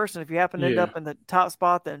that first. And if you happen to end up in the top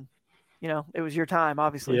spot, then, it was your time,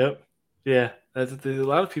 obviously. Yep. Yeah. That's the thing. A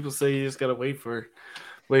lot of people say you just got to wait for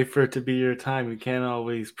it to be your time. You can't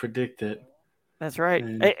always predict it. That's right.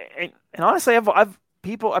 And honestly, I've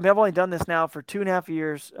only done this now for 2.5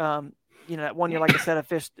 years. That one year, like I said, I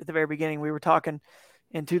fished at the very beginning. We were talking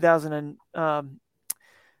in 2000 and I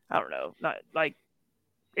don't know, not like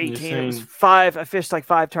 18. It was 5. I fished like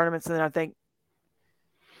 5 tournaments, and then I think,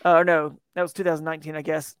 no, that was 2019, I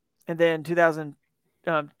guess. And then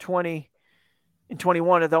 2020 and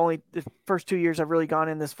 21 are the first 2 years I've really gone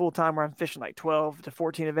in this full time where I'm fishing like 12 to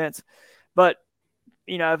 14 events. But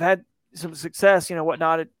I've had some success,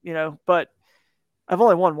 whatnot, but I've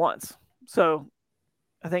only won once. So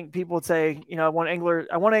I think people would say, I won Angler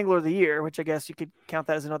of the Year, which I guess you could count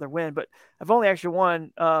that as another win, but I've only actually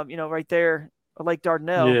won, right there at Lake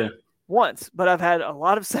Dardanelle once, but I've had a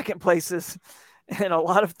lot of second places and a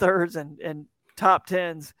lot of thirds and top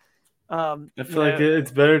 10s. I feel like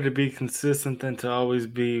it's better to be consistent than to always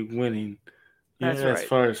be winning. That's right. As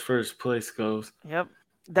far as first place goes. Yep.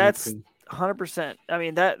 That's 100%. I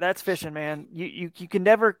mean, that's fishing, man. You can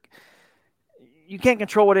never, you can't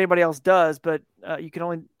control what anybody else does, but you can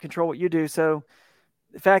only control what you do. So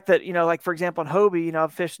the fact that, like for example, in Hobie,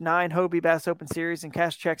 I've fished 9 Hobie Bass Open Series and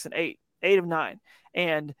cash checks in 8 of 9.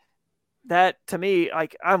 And that to me,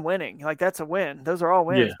 like I'm winning, like that's a win. Those are all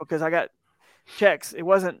wins because I got checks. It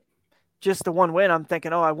wasn't just the one win. I'm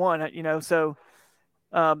thinking, oh, I won, so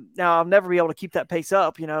now I'll never be able to keep that pace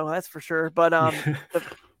up, that's for sure. But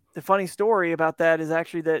the funny story about that is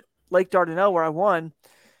actually that Lake Dardanelle, where I won,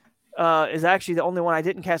 is actually the only one I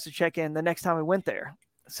didn't cast a check in the next time we went there.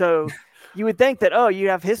 So you would think that, you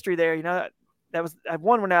have history there. I've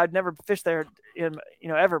won when I'd never fished there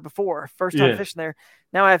ever before. First time fishing there.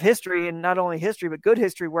 Now I have history, and not only history, but good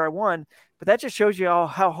history where I won. But that just shows you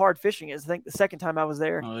how hard fishing is. I think the second time I was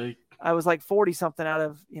there, I was like 40 something out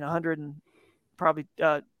of, 100 and probably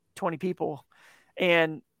 20 people.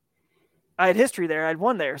 And I had history there. I'd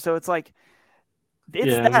won there. So it's like,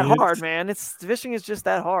 it's hard, man. Fishing is just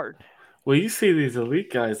that hard. Well, you see these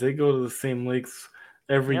elite guys, they go to the same lakes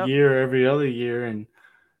every year, every other year, and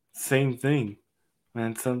same thing.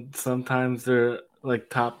 Man, sometimes they're like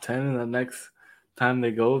top 10, and the next time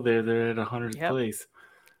they go there, they're at 100th place.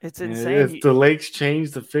 It's insane. If the lakes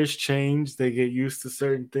change, the fish change, they get used to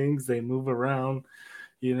certain things, they move around.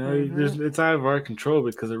 It's out of our control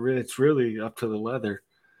because it's really up to the weather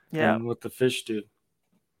and what the fish do.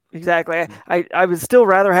 Exactly. I would still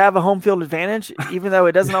rather have a home field advantage, even though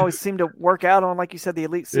it doesn't always seem to work out on, like you said, the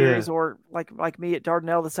Elite Series or like me at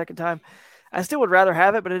Dardanelle the second time. I still would rather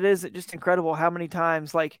have it, but it is just incredible how many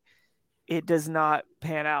times it does not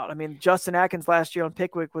pan out. I mean, Justin Atkins last year on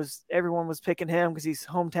Pickwick everyone was picking him because he's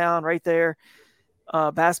hometown right there,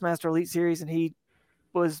 Bassmaster Elite Series, and he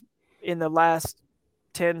was in the last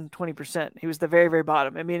 10, 20%. He was the very, very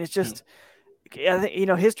bottom. I mean, it's just I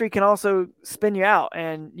think history can also spin you out,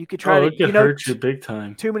 and you could try to hurt you big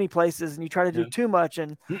time. Too many places, and you try to do too much,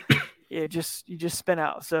 and you just spin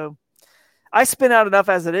out. So I spin out enough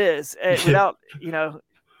as it is without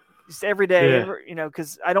just every day,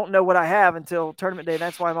 because I don't know what I have until tournament day.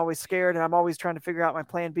 That's why I'm always scared, and I'm always trying to figure out my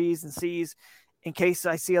plan B's and C's in case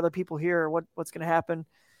I see other people here or what's going to happen.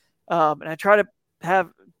 And I try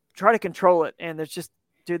to control it. And there's just,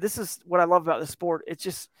 dude, this is what I love about the sport. It's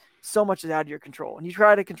just so much is out of your control, and you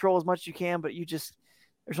try to control as much as you can, but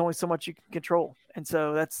there's only so much you can control. And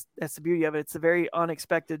so that's the beauty of it. It's a very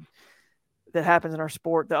unexpected that happens in our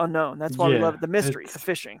sport, the unknown. That's why we love it, the mystery of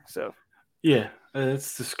fishing. So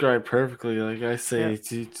it's described perfectly. Like I say,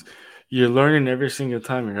 you're learning every single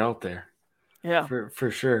time you're out there. Yeah,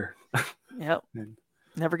 for sure. Yep.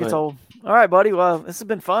 Never gets old. All right, buddy. Well, this has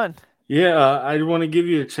been fun. Yeah, I want to give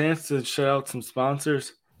you a chance to shout out some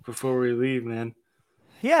sponsors before we leave, man.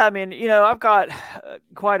 Yeah, I mean, I've got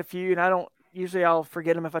quite a few, and I'll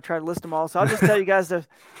forget them if I try to list them all. So I'll just tell you guys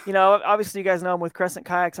obviously you guys know I'm with Crescent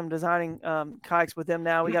Kayaks. I'm designing kayaks with them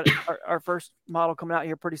now. We got our first model coming out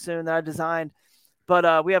here pretty soon that I designed,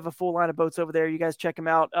 but we have a full line of boats over there. You guys check them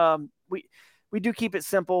out. We do keep it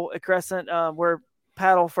simple at Crescent. We're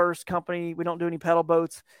paddle first company. We don't do any pedal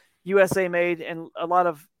boats, USA made, and a lot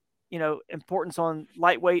of, importance on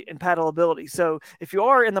lightweight and paddleability. So if you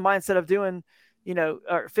are in the mindset of doing,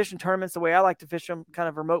 or fishing tournaments the way I like to fish them, kind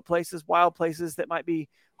of remote places, wild places that might be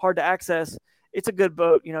hard to access, it's a good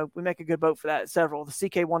boat. We make a good boat for that. Several, the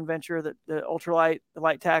CK1 Venture, the ultralight, the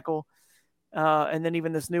light tackle, and then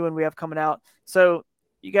even this new one we have coming out. So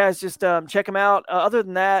you guys just check them out. Other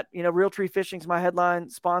than that, Realtree Fishing is my headline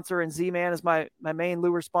sponsor, and Z-Man is my main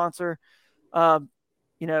lure sponsor.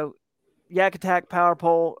 Yak Attack, Power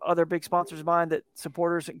Pole, other big sponsors of mine that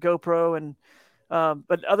supporters at GoPro. And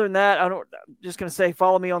but other than that, I'm just going to say,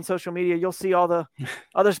 follow me on social media. You'll see all the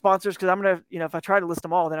other sponsors, because I'm going to, if I try to list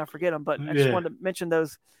them all, then I forget them. But I just wanted to mention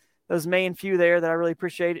those main few there that I really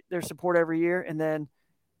appreciate their support every year. And then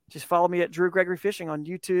just follow me at Drew Gregory Fishing on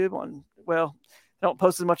YouTube. I don't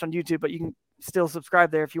post as much on YouTube, but you can still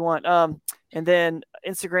subscribe there if you want. And then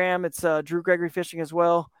Instagram, it's Drew Gregory Fishing as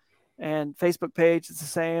well. And Facebook page, it's the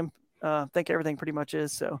same. I think everything pretty much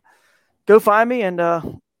is. So go find me and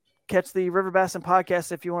catch the River Bassin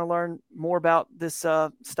podcast if you want to learn more about this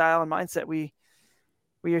style and mindset. We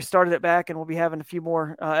started it back, and we'll be having a few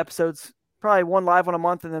more episodes, probably one live one a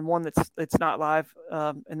month, and then one that's not live,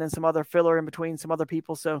 and then some other filler in between, some other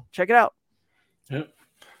people. So check it out. Yep.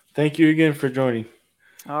 Thank you again for joining.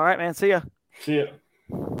 All right, man. See ya. See ya.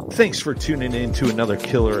 Thanks for tuning in to another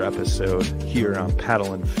killer episode here on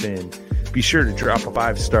Paddle and Fin. Be sure to drop a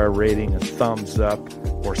 5-star rating, a thumbs up,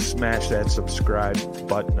 or smash that subscribe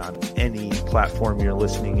button on any platform you're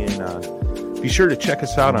listening in on. Be sure to check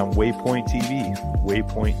us out on Waypoint TV,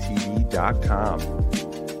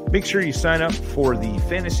 waypointtv.com. Make sure you sign up for the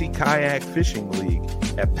Fantasy Kayak Fishing League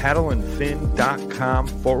at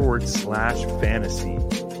paddleandfin.com/fantasy.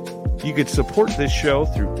 You could support this show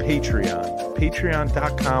through Patreon,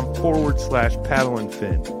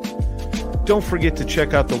 patreon.com/paddleandfin. Don't forget to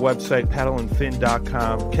check out the website,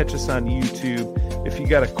 paddleandfin.com. Catch us on YouTube. If you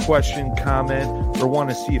got a question, comment, or want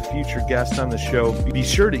to see a future guest on the show, be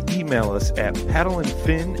sure to email us at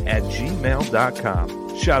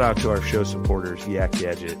paddleandfin@gmail.com. Shout out to our show supporters, Yak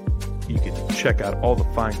Gadget. You can check out all the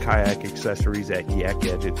fine kayak accessories at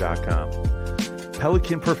yakgadget.com.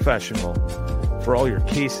 Pelican Professional. For all your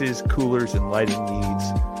cases, coolers, and lighting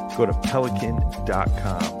needs, go to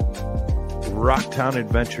pelican.com. Rocktown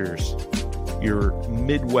Adventures, your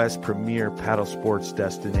Midwest premier paddle sports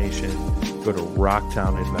destination. Go to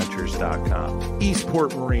rocktownadventures.com.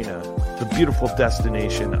 Eastport Marina, the beautiful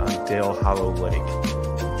destination on Dale Hollow Lake.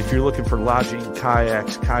 If you're looking for lodging,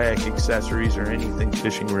 kayaks, kayak accessories, or anything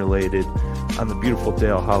fishing related on the beautiful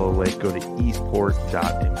Dale Hollow Lake, go to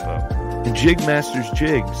eastport.info. And Jigmasters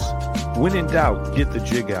Jigs. When in doubt, get the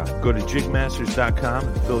jig out. Go to jigmasters.com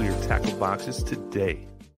and fill your tackle boxes today.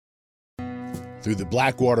 Through the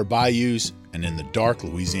Blackwater bayous and in the dark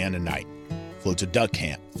Louisiana night floats a duck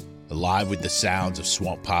camp, alive with the sounds of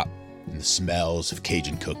swamp pop and the smells of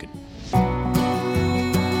Cajun cooking. From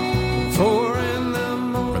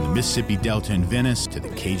the Mississippi Delta in Venice to the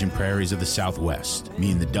Cajun prairies of the Southwest,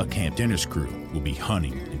 me and the Duck Camp Dinners crew will be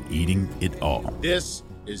hunting and eating it all. This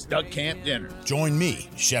is Duck Camp Dinner. Join me,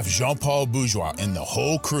 Chef Jean-Paul Bourgeois, and the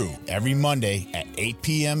whole crew every Monday at 8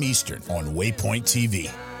 p.m. Eastern on Waypoint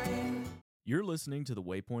TV. You're listening to the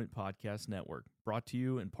Waypoint Podcast Network, brought to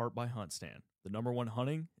you in part by HuntStand, the #1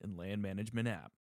 hunting and land management app.